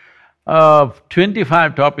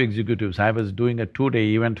 25 top executives, I was doing a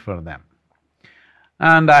 2-day event for them.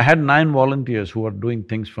 And I had 9 volunteers who were doing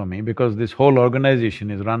things for me, because this whole organization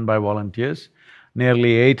is run by volunteers,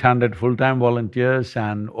 nearly 800 full-time volunteers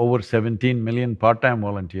and over 17 million part-time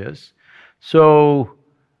volunteers. So,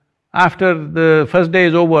 after the first day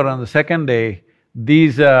is over, on the second day,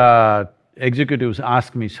 these executives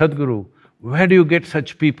asked me, "Sadhguru, where do you get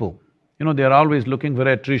such people? They're always looking for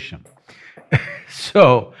attrition."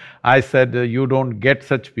 So, I said, "You don't get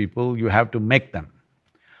such people, you have to make them."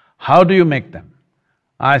 "How do you make them?"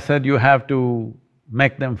 I said, "You have to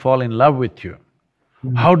make them fall in love with you."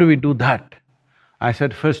 "How do we do that?" I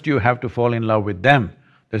said, "First you have to fall in love with them."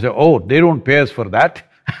 They said, "Oh, they don't pay us for that."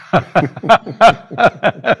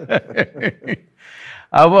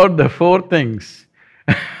 About the four things,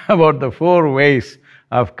 about the four ways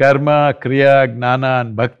of karma, kriya, gnana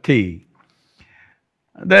and bhakti,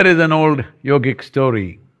 there is an old yogic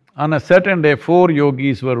story. On a certain day, 4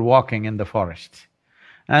 yogis were walking in the forest,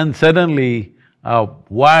 and suddenly a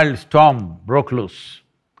wild storm broke loose,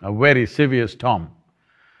 a very severe storm.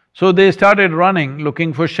 So they started running,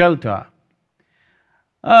 looking for shelter.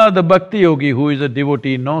 The bhakti yogi, who is a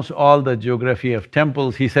devotee, knows all the geography of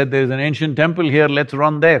temples. He said, "There is an ancient temple here, let's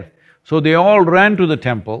run there." So they all ran to the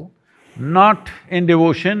temple, not in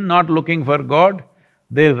devotion, not looking for God.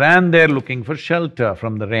 They ran there looking for shelter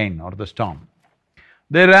from the rain or the storm.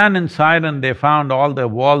 They ran inside and they found all the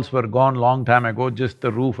walls were gone long time ago, just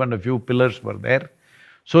the roof and a few pillars were there.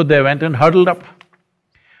 So they went and huddled up.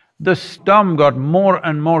 The storm got more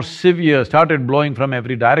and more severe, started blowing from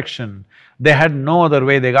every direction. They had no other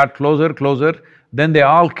way, they got closer, then they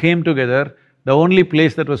all came together, The only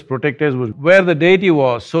place that was protected was where the deity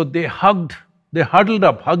was, so they huddled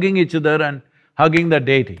up, hugging each other and hugging the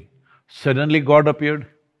deity. Suddenly God appeared.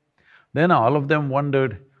 Then all of them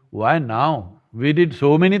wondered, why now? We did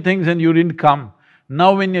so many things and you didn't come.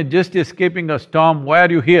 Now when you're just escaping a storm, why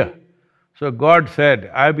are you here? So God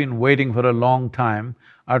said, I've been waiting for a long time.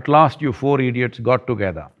 At last you four idiots got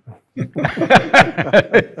together.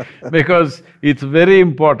 Because it's very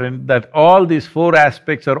important that all these four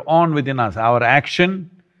aspects are on within us. Our action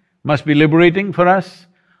must be liberating for us,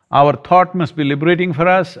 our thought must be liberating for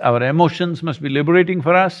us, our emotions must be liberating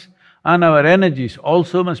for us, and our energies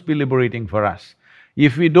also must be liberating for us.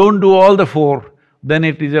 If we don't do all the four, then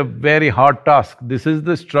it is a very hard task. This is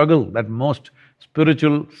the struggle that most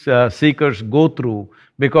spiritual seekers go through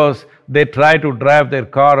because they try to drive their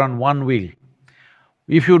car on one wheel.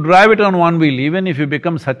 If you drive it on one wheel, even if you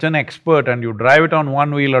become such an expert and you drive it on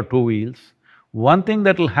one wheel or two wheels, one thing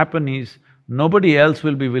that will happen is nobody else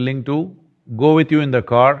will be willing to go with you in the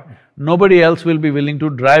car, nobody else will be willing to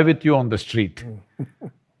drive with you on the street.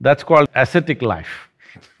 That's called ascetic life.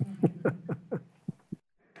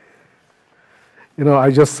 You know,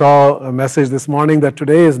 I just saw a message this morning that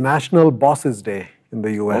today is National Bosses Day in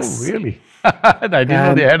the US. Oh, really? I didn't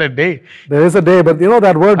know they had a day. There is a day, but you know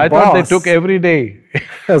that word I boss… thought they took every day.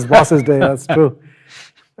 As Bosses Day, that's true.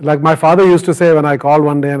 Like my father used to say when I called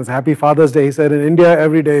one day and it's Happy Father's Day, he said, in India,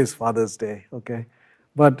 every day is Father's Day, okay?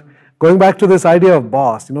 But going back to this idea of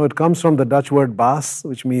boss, you know, it comes from the Dutch word baas,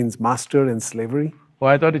 which means master in slavery. Oh,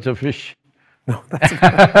 I thought it's a fish. No, that's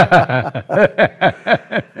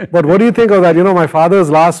But what do you think of that? You know, my father's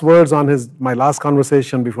last words on my last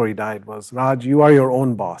conversation before he died was, Raj, you are your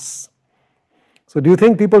own boss. So do you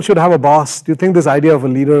think people should have a boss? Do you think this idea of a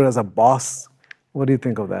leader as a boss, what do you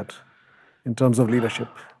think of that in terms of leadership?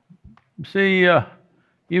 See,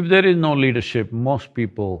 if there is no leadership, most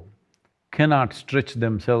people cannot stretch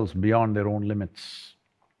themselves beyond their own limits.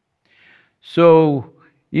 So,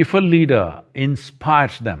 if a leader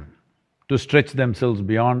inspires them to stretch themselves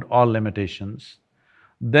beyond all limitations,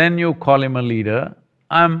 then you call him a leader.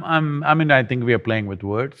 I think we are playing with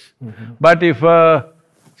words. But if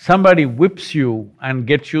somebody whips you and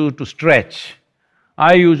gets you to stretch,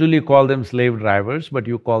 I usually call them slave drivers, but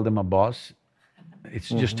you call them a boss. It's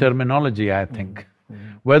just terminology, I think.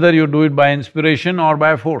 Whether you do it by inspiration or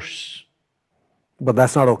by force. But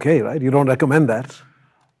that's not okay, right? You don't recommend that.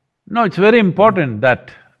 No, it's very important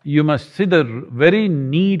that you must see the very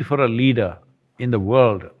need for a leader in the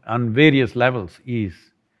world on various levels is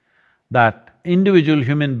that individual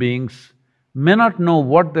human beings may not know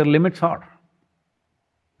what their limits are.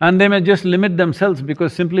 And they may just limit themselves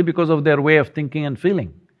simply because of their way of thinking and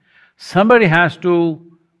feeling. Somebody has to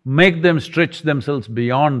make them stretch themselves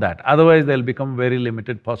beyond that, otherwise they'll become very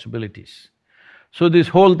limited possibilities. So this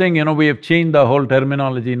whole thing, you know, we have changed the whole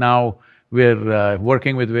terminology now, we're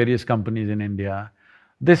working with various companies in India.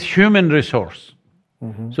 This human resource.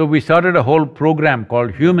 So we started a whole program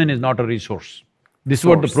called Human is not a resource. This is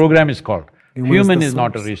what the program is called. Human is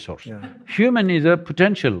not a resource. Human is a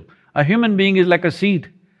potential. A human being is like a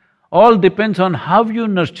seed. All depends on how you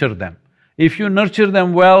nurture them. If you nurture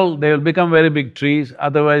them well, they will become very big trees,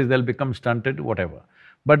 otherwise they'll become stunted, whatever.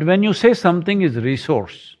 But when you say something is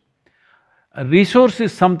resource, a resource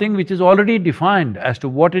is something which is already defined as to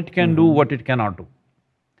what it can do, what it cannot do.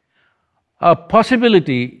 A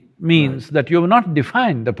possibility means that you have not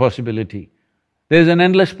defined the possibility. There's an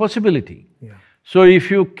endless possibility. So if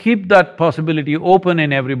you keep that possibility open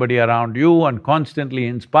in everybody around you and constantly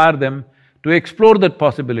inspire them to explore that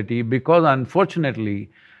possibility, because unfortunately,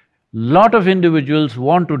 lot of individuals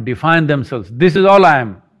want to define themselves, this is all I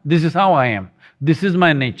am, this is how I am, this is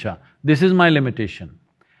my nature, this is my limitation.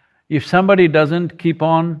 If somebody doesn't keep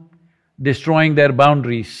on destroying their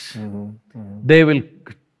boundaries, they will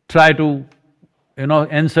try to,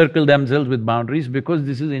 encircle themselves with boundaries because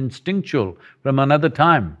this is instinctual from another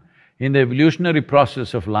time. In the evolutionary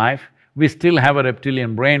process of life, we still have a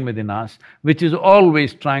reptilian brain within us, which is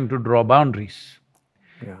always trying to draw boundaries.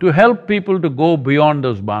 To help people to go beyond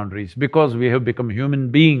those boundaries, because we have become human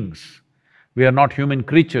beings, we are not human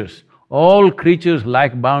creatures. All creatures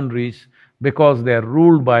lack boundaries because they are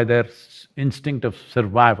ruled by their instinct of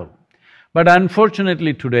survival. But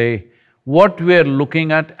unfortunately today, what we are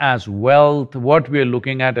looking at as wealth, what we are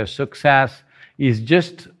looking at as success is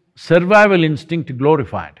just survival instinct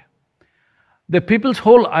glorified. The people's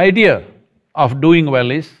whole idea of doing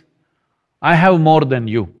well is, I have more than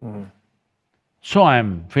you, so I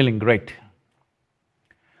am feeling great.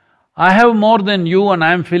 I have more than you and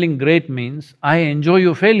I am feeling great means I enjoy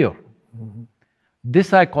your failure.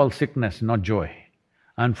 This I call sickness, not joy.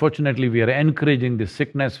 Unfortunately, we are encouraging this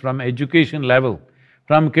sickness from education level,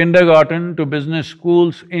 from kindergarten to business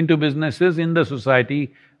schools, into businesses, in the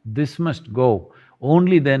society. This must go.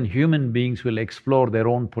 Only then human beings will explore their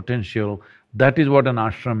own potential. That is what an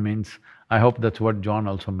ashram means. I hope that's what John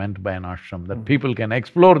also meant by an ashram, that people can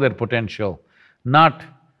explore their potential, not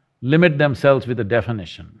limit themselves with a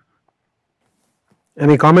definition.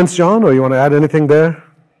 Any comments, John, or you want to add anything there?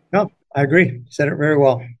 No, I agree. You said it very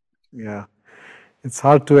well. Yeah. It's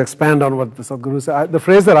hard to expand on what the Sadhguru said. The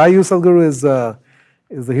phrase that I use, Sadhguru, is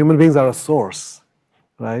the human beings are a source,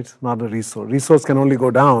 right? Not a resource. Resource can only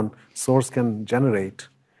go down, source can generate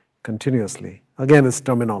continuously. Again, it's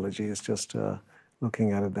terminology, it's just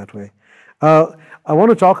looking at it that way. I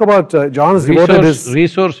want to talk about John's devoted his…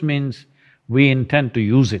 Resource means we intend to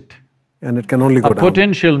use it. And it can only go down.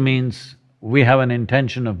 Potential means we have an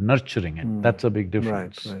intention of nurturing it. That's a big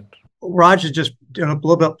difference. Right. Raj is just doing a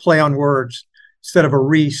little bit play on words. Instead of a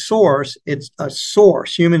resource, it's a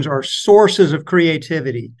source. Humans are sources of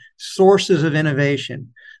creativity, sources of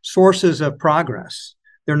innovation, sources of progress.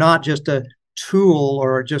 They're not just a tool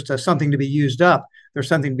or just something to be used up. They're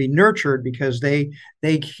something to be nurtured because they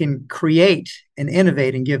can create and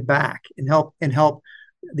innovate and give back and help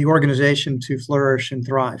the organization to flourish and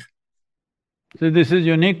thrive. So this is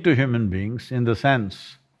unique to human beings in the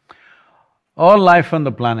sense, all life on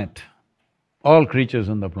the planet, all creatures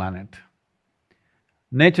on the planet,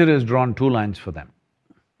 nature has drawn two lines for them,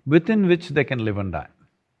 within which they can live and die.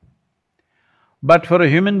 But for a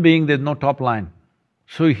human being, there's no top line,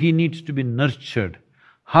 so he needs to be nurtured.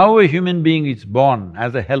 How a human being is born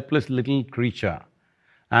as a helpless little creature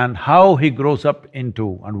and how he grows up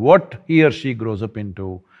into and what he or she grows up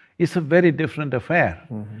into is a very different affair.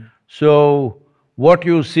 So, what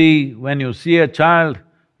you see when you see a child,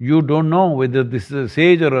 you don't know whether this is a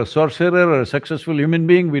sage or a sorcerer or a successful human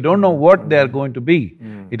being, we don't know what they are going to be.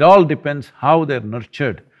 It all depends how they're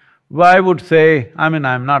nurtured. Well, I would say, I'm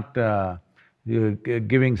not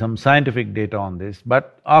giving some scientific data on this,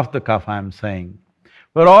 but off the cuff I'm saying,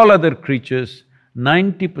 for all other creatures,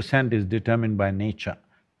 90% is determined by nature.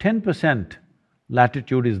 10%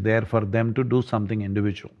 latitude is there for them to do something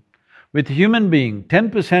individual. With human being,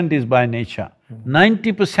 10% is by nature,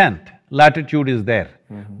 90% latitude is there.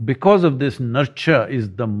 Because of this, nurture is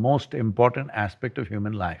the most important aspect of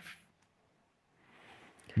human life.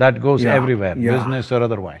 That goes everywhere, business or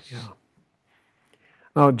otherwise.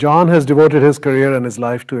 Now, John has devoted his career and his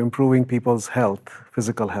life to improving people's health,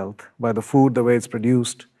 physical health, by the food, the way it's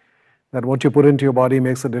produced, that what you put into your body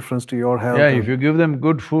makes a difference to your health. Yeah, if you give them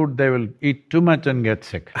good food, they will eat too much and get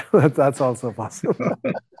sick. That's also possible.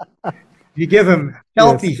 If you give them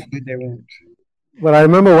healthy food, they won't. But I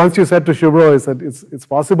remember once you said to Shubhro, you said it's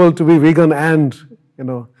possible to be vegan and,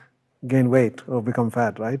 gain weight or become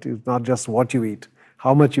fat, right? It's not just what you eat,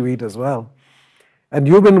 how much you eat as well. And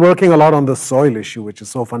you've been working a lot on the soil issue, which is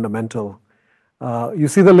so fundamental. You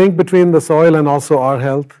see the link between the soil and also our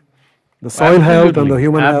health? The soil health and the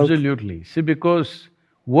human health? Absolutely. See, because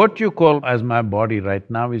what you call as my body right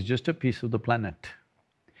now is just a piece of the planet.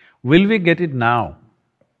 Will we get it now,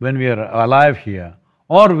 when we are alive here,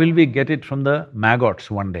 or will we get it from the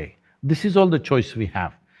maggots one day? This is all the choice we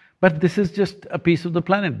have. But this is just a piece of the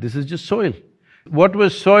planet, this is just soil. What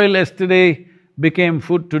was soil yesterday became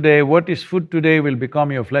food today, what is food today will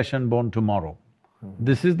become your flesh and bone tomorrow.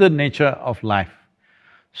 This is the nature of life.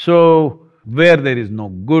 So, where there is no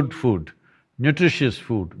good food, nutritious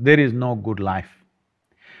food, there is no good life.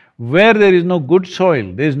 Where there is no good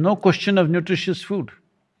soil, there is no question of nutritious food.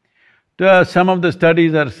 Some of the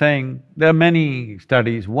studies are saying, there are many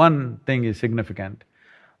studies, one thing is significant.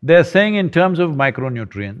 They're saying in terms of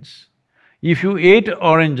micronutrients, if you ate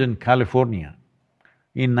orange in California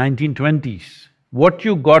in 1920s, what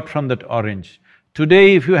you got from that orange,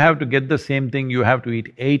 today if you have to get the same thing, you have to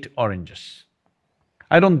eat 8 oranges.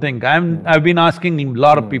 I don't think… I've been asking a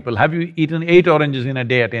lot of people, have you eaten 8 oranges in a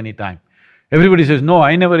day at any time? Everybody says, no,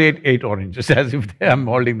 I never ate 8 oranges, as if I'm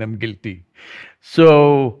holding them guilty.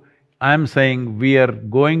 So, I'm saying we are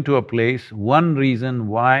going to a place, one reason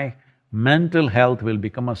why mental health will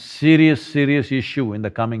become a serious issue in the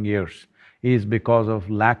coming years is because of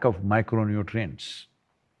lack of micronutrients.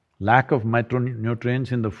 Lack of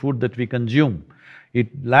micronutrients in the food that we consume.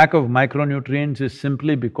 Lack of micronutrients is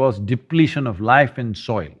simply because depletion of life in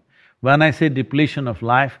soil. When I say depletion of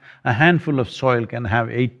life, a handful of soil can have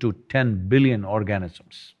 8 to 10 billion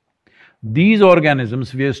organisms. These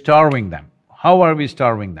organisms, we are starving them. How are we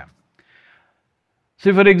starving them?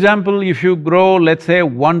 See, for example, if you grow, let's say,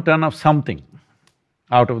 1 ton of something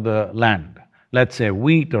out of the land, let's say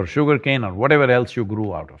wheat or sugarcane or whatever else you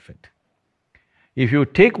grew out of it. If you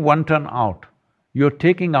take 1 ton out, you're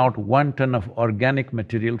taking out 1 ton of organic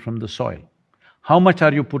material from the soil. How much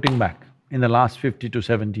are you putting back in the last 50 to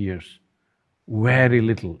 70 years? Very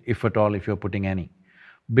little, if at all, if you're putting any.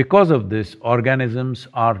 Because of this, organisms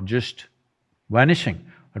are just vanishing.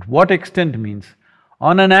 At what extent means,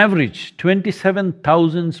 on an average,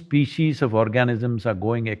 27,000 species of organisms are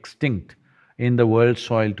going extinct in the world's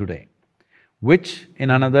soil today, which in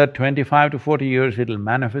another 25 to 40 years it'll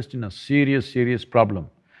manifest in a serious problem.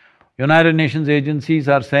 United Nations agencies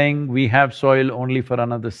are saying we have soil only for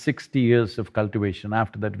another 60 years of cultivation,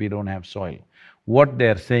 after that we don't have soil. What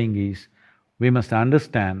they're saying is, we must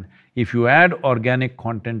understand, if you add organic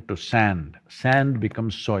content to sand, sand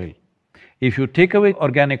becomes soil. If you take away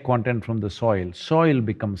organic content from the soil, soil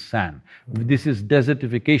becomes sand. This is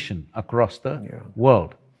desertification across the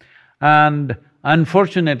world. And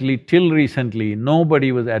unfortunately, till recently,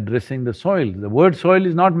 nobody was addressing the soil. The word soil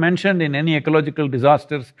is not mentioned in any ecological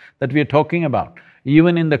disasters that we are talking about.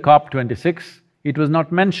 Even in the COP26, it was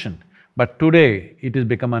not mentioned. But today, it has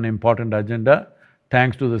become an important agenda,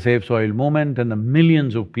 thanks to the Save Soil movement and the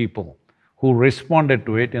millions of people who responded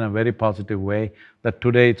to it in a very positive way, that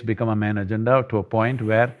today it's become a main agenda to a point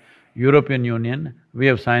where European Union, we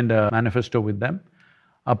have signed a manifesto with them.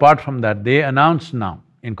 Apart from that, they announced now,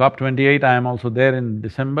 in COP28, I am also there in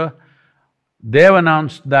December, they have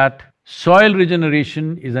announced that soil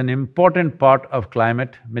regeneration is an important part of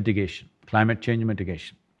climate mitigation, climate change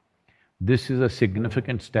mitigation. This is a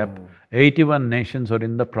significant step. 81 nations are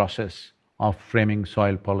in the process of framing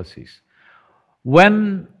soil policies.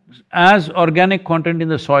 As organic content in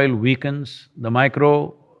the soil weakens, the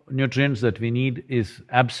micronutrients that we need is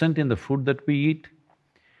absent in the food that we eat,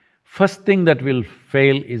 first thing that will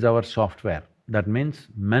fail is our software. That means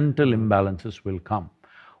mental imbalances will come.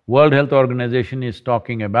 World Health Organization is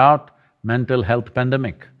talking about mental health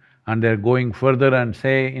pandemic, and they're going further and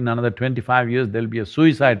say in another 25 years there'll be a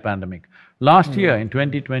suicide pandemic. Last year, in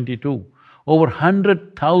 2022, over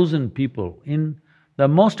 100,000 people in the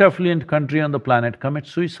most affluent country on the planet commit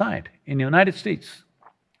suicide in the United States.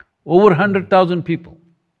 Over 100,000 people.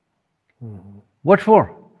 What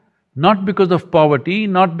for? Not because of poverty,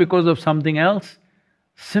 not because of something else,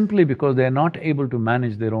 simply because they're not able to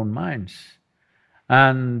manage their own minds.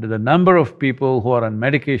 And the number of people who are on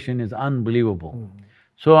medication is unbelievable.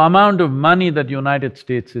 So amount of money that United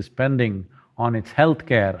States is spending on its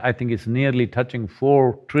healthcare, I think it's nearly touching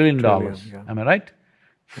 $4 trillion. Am I right?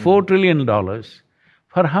 $4 trillion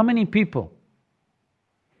for how many people?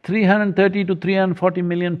 330 to 340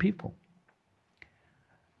 million people.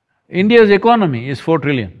 India's economy is 4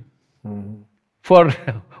 trillion for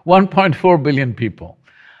 1.4 billion people.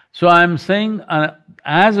 So I'm saying,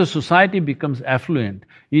 as a society becomes affluent,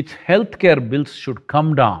 its healthcare bills should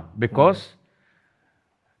come down, because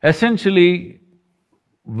essentially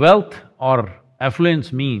wealth or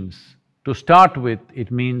affluence means, to start with,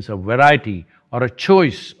 it means a variety or a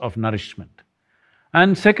choice of nourishment.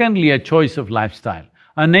 And secondly, a choice of lifestyle.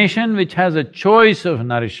 A nation which has a choice of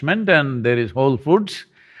nourishment, and there is whole foods,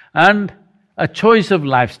 and a choice of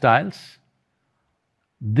lifestyles,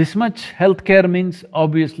 this much healthcare means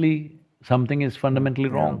obviously something is fundamentally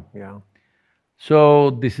wrong.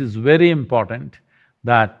 So this is very important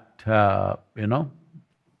that,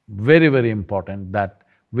 very important that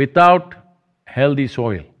without healthy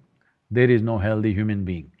soil, there is no healthy human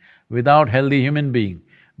being. Without healthy human being,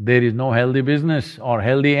 there is no healthy business or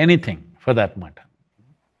healthy anything for that matter.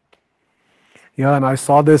 Yeah, and I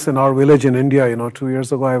saw this in our village in India, 2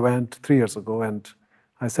 years ago I went, 3 years ago, and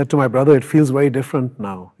I said to my brother, it feels very different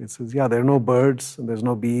now. It says, yeah, there are no birds, and there's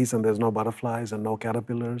no bees, and there's no butterflies, and no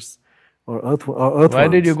caterpillars or earthworms. Why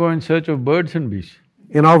did you go in search of birds and bees?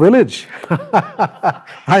 In our village.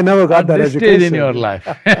 I never got that education. At this stage in your life.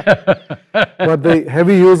 But the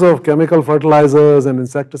heavy use of chemical fertilizers and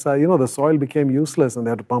insecticides, the soil became useless and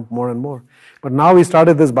they had to pump more and more. But now we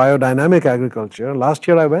started this biodynamic agriculture. Last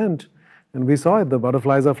year I went and we saw it, the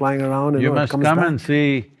butterflies are flying around and you must come and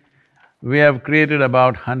see, we have created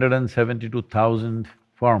about 172,000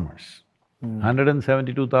 farmers.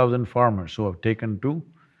 172,000 farmers who have taken to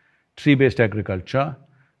tree-based agriculture.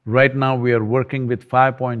 Right now we are working with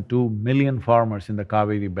 5.2 million farmers in the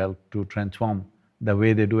Kaveri belt to transform the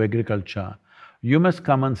way they do agriculture. You must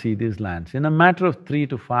come and see these lands. In a matter of 3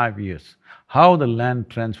 to 5 years, how the land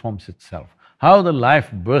transforms itself, how the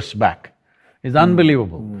life bursts back is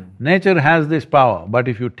unbelievable. Nature has this power, but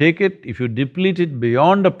if you take it, if you deplete it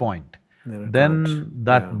beyond a point, then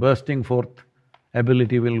that bursting forth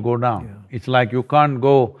ability will go down. It's like you can't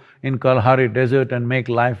go in Kalahari desert and make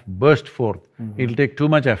life burst forth. It'll take too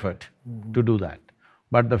much effort to do that.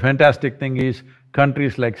 But the fantastic thing is,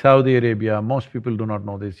 countries like Saudi Arabia, most people do not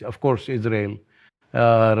know this, of course Israel,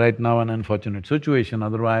 right now an unfortunate situation.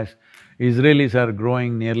 Otherwise, Israelis are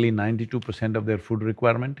growing nearly 92% of their food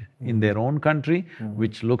requirement in their own country,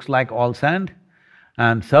 which looks like all sand.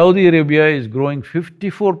 And Saudi Arabia is growing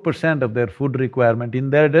 54% of their food requirement in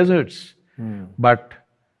their deserts. But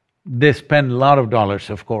they spend a lot of dollars,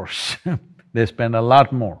 of course they spend a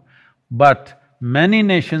lot more. But many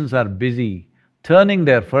nations are busy turning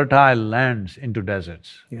their fertile lands into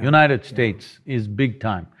deserts. United States is big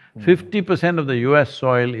time. 50% of the US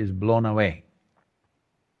soil is blown away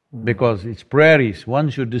because it's prairies.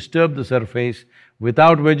 Once you disturb the surface,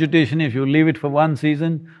 without vegetation, if you leave it for one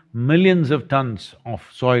season, millions of tons of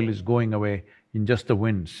soil is going away in just the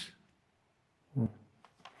winds.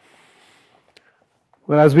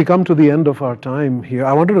 Well, as we come to the end of our time here,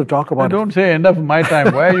 I wanted to talk about… Don't say end of my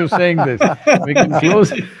time, why are you saying this? We can close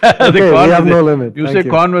the Okay, we have no limit. You Thank say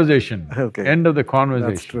conversation, Okay. end of the conversation.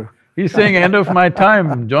 That's true. He's saying end of my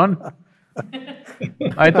time, John.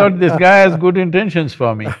 I thought this guy has good intentions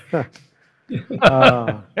for me.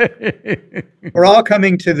 We're all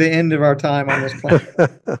coming to the end of our time on this planet.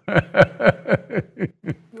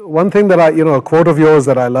 One thing that a quote of yours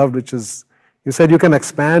that I loved, which is, you said you can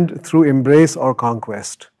expand through embrace or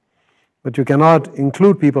conquest, but you cannot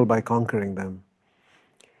include people by conquering them.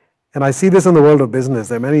 And I see this in the world of business.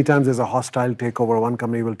 There are many times there's a hostile takeover. One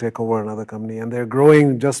company will take over another company, and they're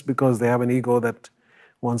growing just because they have an ego that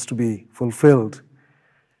wants to be fulfilled.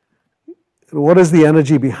 What is the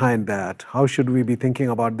energy behind that? How should we be thinking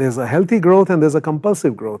about… There's a healthy growth and there's a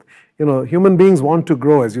compulsive growth. Human beings want to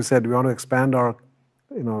grow, as you said, we want to expand our…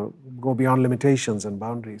 go beyond limitations and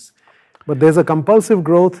boundaries. But there's a compulsive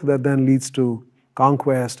growth that then leads to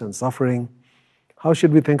conquest and suffering. How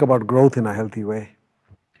should we think about growth in a healthy way?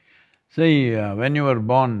 See, when you were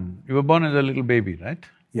born as a little baby, right?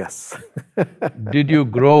 Yes. Did you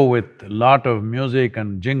grow with a lot of music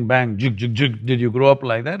and jing bang, jig jig jig? Did you grow up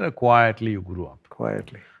like that or quietly you grew up?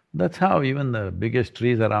 Quietly. That's how even the biggest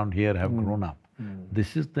trees around here have grown up.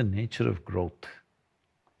 This is the nature of growth,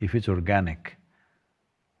 if it's organic,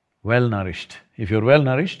 well-nourished. If you're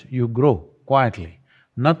well-nourished, you grow quietly.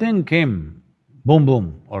 Nothing came boom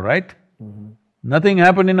boom, all right? Nothing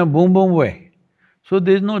happened in a boom boom way. So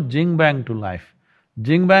there's no jing bang to life.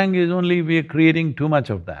 Jing bang is only we are creating too much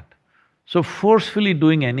of that. So forcefully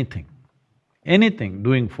doing anything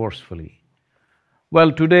doing forcefully.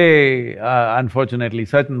 Well, today, unfortunately,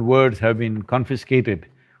 certain words have been confiscated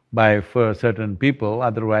for certain people,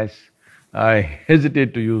 otherwise I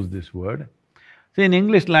hesitate to use this word. See, in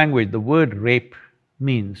English language, the word rape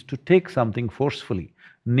means to take something forcefully,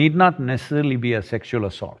 need not necessarily be a sexual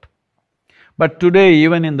assault. But today,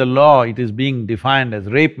 even in the law, it is being defined as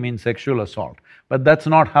rape means sexual assault. But that's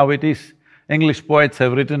not how it is. English poets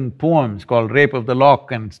have written poems called Rape of the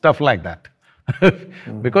Lock and stuff like that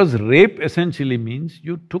because rape essentially means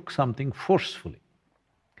you took something forcefully.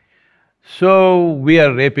 So, we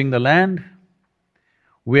are raping the land,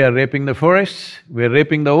 we are raping the forests, we are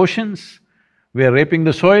raping the oceans, we are raping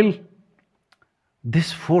the soil.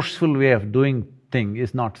 This forceful way of doing thing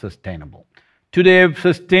is not sustainable. Today,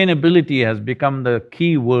 sustainability has become the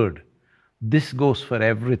key word. This goes for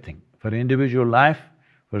everything, for individual life,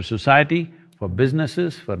 for society, for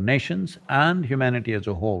businesses, for nations and humanity as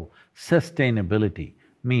a whole. Sustainability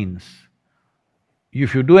means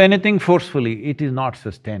if you do anything forcefully, it is not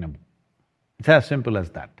sustainable. It's as simple as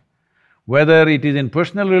that. Whether it is in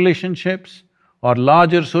personal relationships or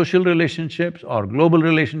larger social relationships or global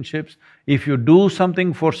relationships, if you do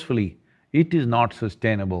something forcefully, it is not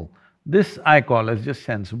sustainable. This I call as just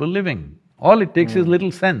sensible living. All it takes is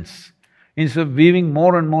little sense. Instead of weaving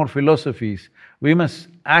more and more philosophies, we must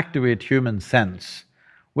activate human sense,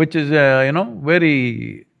 which is,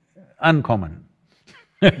 very uncommon.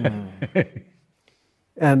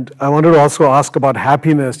 And I wanted to also ask about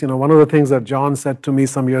happiness. One of the things that John said to me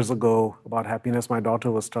some years ago about happiness, my daughter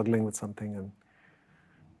was struggling with something, and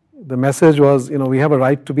the message was, we have a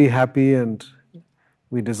right to be happy and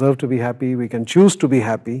we deserve to be happy, we can choose to be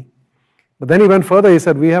happy. But then he went further, he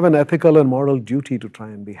said, we have an ethical and moral duty to try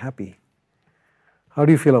and be happy. How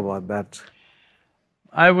do you feel about that?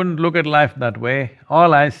 I wouldn't look at life that way.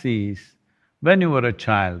 All I see is, when you were a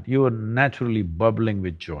child, you were naturally bubbling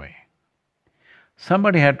with joy.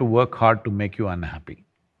 Somebody had to work hard to make you unhappy.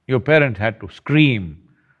 Your parents had to scream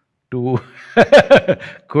to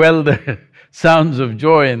quell the sounds of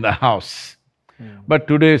joy in the house. But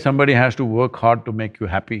today, somebody has to work hard to make you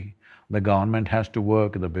happy. The government has to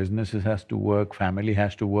work, the businesses has to work, family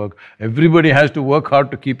has to work, everybody has to work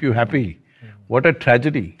hard to keep you happy. What a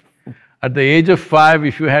tragedy. At the age of 5,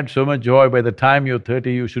 if you had so much joy, by the time you're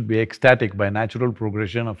 30, you should be ecstatic by natural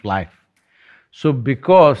progression of life. So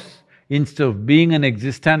because Instead of being an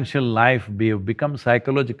existential life, we have become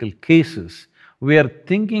psychological cases. We are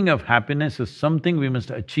thinking of happiness as something we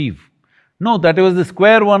must achieve. No, that was the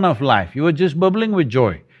square one of life. You were just bubbling with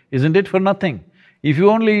joy, isn't it, for nothing? If you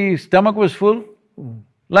only stomach was full,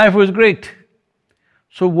 life was great.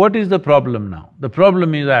 So what is the problem now? The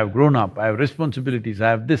problem is I have grown up, I have responsibilities, I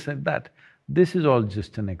have this and that. This is all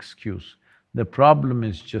just an excuse. The problem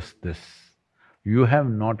is just this: you have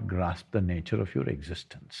not grasped the nature of your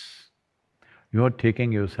existence. You are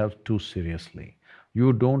taking yourself too seriously.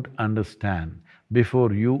 You don't understand.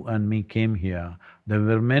 Before you and me came here, there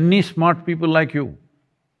were many smart people like you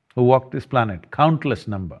who walked this planet, countless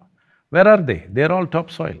number. Where are they? They're all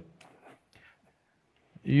topsoil.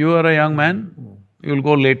 You are a young man, you'll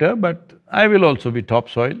go later, but I will also be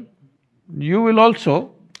topsoil. You will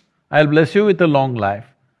also, I'll bless you with a long life,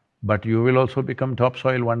 but you will also become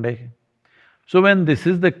topsoil one day. So when this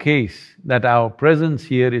is the case, that our presence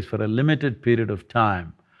here is for a limited period of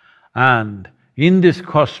time, and in this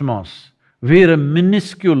cosmos, we're a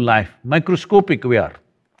minuscule life, microscopic we are.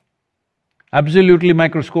 Absolutely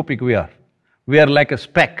microscopic we are. We are like a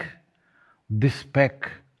speck. This speck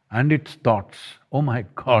and its thoughts, oh my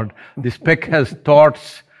God, this speck has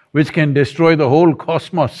thoughts which can destroy the whole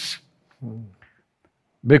cosmos.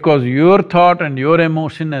 Because your thought and your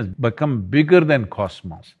emotion has become bigger than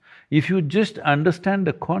cosmos. If you just understand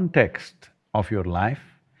the context of your life,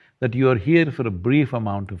 that you are here for a brief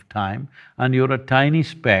amount of time and you're a tiny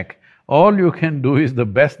speck, all you can do is the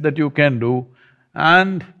best that you can do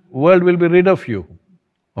and world will be rid of you,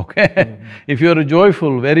 okay? If you're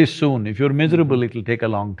joyful, very soon. If you're miserable, it'll take a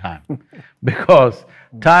long time because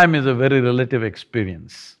time is a very relative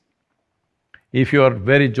experience. If you're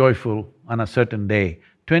very joyful on a certain day,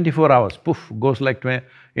 24 hours, poof, goes like 10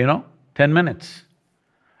 minutes.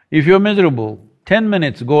 If you're miserable, 10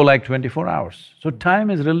 minutes go like 24 hours. So time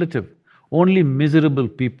is relative. Only miserable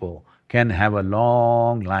people can have a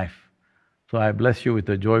long life. So I bless you with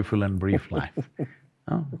a joyful and brief life.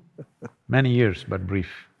 Many years, but brief.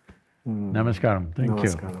 Namaskaram, thank you.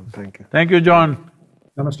 Namaskaram, thank you. Thank you, John.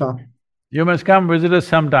 Namaste. You must come visit us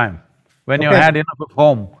sometime when you had enough of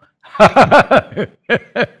home.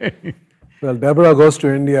 Well, Deborah goes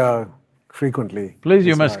to India frequently. Please,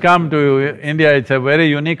 you must come to India. It's a very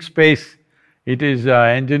unique space. It is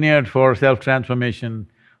engineered for self-transformation.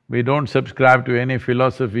 We don't subscribe to any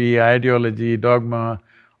philosophy, ideology, dogma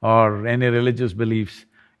or any religious beliefs.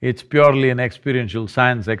 It's purely an experiential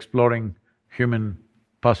science exploring human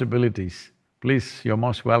possibilities. Please, you're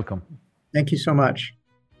most welcome. Thank you so much.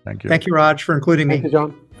 Thank you. Thank you, Raj, for including me. Thank you,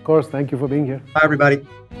 John. Of course, thank you for being here. Bye, everybody.